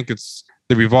 Dodd-Frank. It's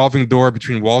the revolving door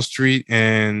between Wall Street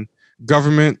and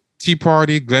government. Tea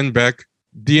Party, Glenn Beck,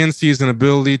 DNC's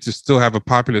inability to still have a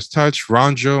populist touch,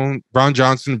 Ron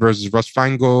Johnson versus Russ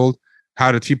Feingold,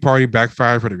 how the Tea Party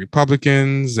backfired for the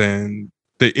Republicans, and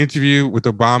the interview with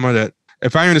Obama that,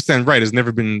 if I understand right, has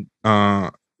never been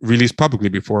released publicly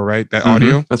before, right? That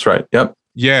audio? That's right. Yep.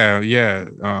 Yeah.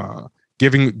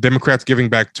 Democrats giving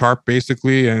back TARP,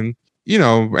 basically, and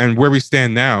and where we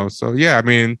stand now. So yeah, I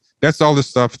mean, that's all the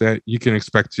stuff that you can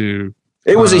expect to.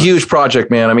 It was a huge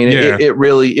project, man. I mean, it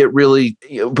really.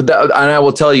 But and I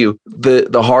will tell you,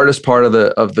 the hardest part of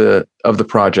the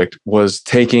project was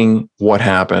taking what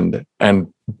happened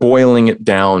and boiling it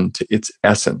down to its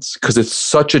essence, because it's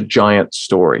such a giant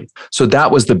story. So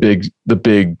that was the big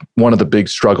one of the big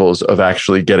struggles of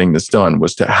actually getting this done,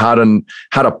 was to how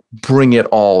to bring it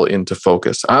all into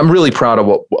focus. I'm really proud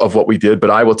of what we did, but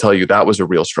I will tell you that was a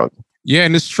real struggle. Yeah,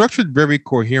 and it's structured very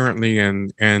coherently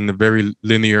and a very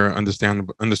linear,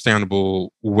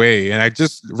 understandable way. And I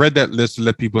just read that list to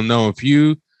let people know, if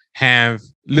you have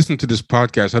listened to this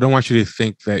podcast, I don't want you to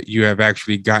think that you have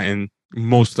actually gotten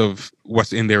most of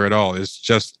what's in there at all. It's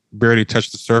just barely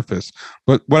touched the surface.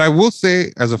 But what I will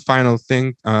say as a final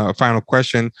thing, a final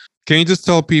question, can you just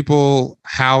tell people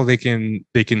how they can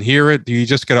hear it? Do you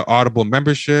just get an Audible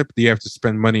membership? Do you have to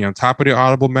spend money on top of the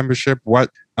Audible membership?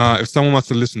 What if someone wants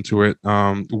to listen to it?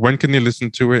 When can they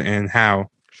listen to it and how?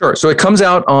 Sure. So it comes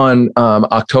out on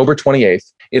October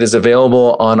 28th. It is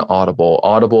available on Audible.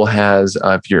 Audible has,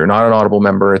 if you're not an Audible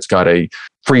member, it's got a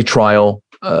free trial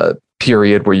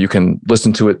period where you can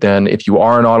listen to it then. If you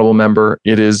are an Audible member,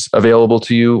 it is available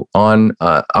to you on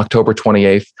October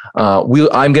 28th.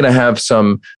 I'm going to have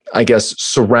some, I guess,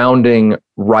 surrounding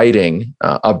writing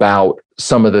about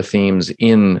some of the themes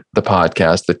in the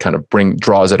podcast that kind of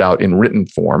draws it out in written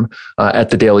form at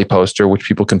the Daily Poster, which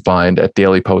people can find at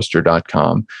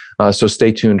dailyposter.com. So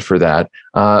stay tuned for that.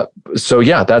 So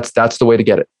yeah, that's the way to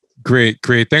get it. Great.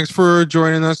 Thanks for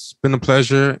joining us. It's been a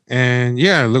pleasure. And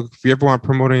yeah, look, if you ever want to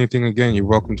promote anything again, you're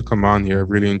welcome to come on here. I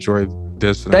really enjoyed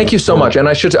this. Thank you so much. And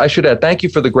I should add, thank you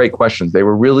for the great questions. They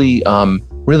were really,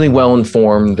 really well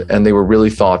informed, and they were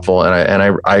really thoughtful. And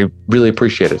I really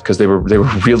appreciate it because they were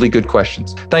really good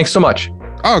questions. Thanks so much.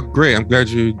 Oh, great. I'm glad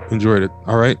you enjoyed it.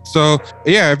 All right. So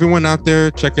yeah, everyone out there,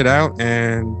 check it out.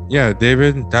 And yeah,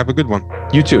 David, have a good one.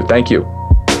 You too. Thank you.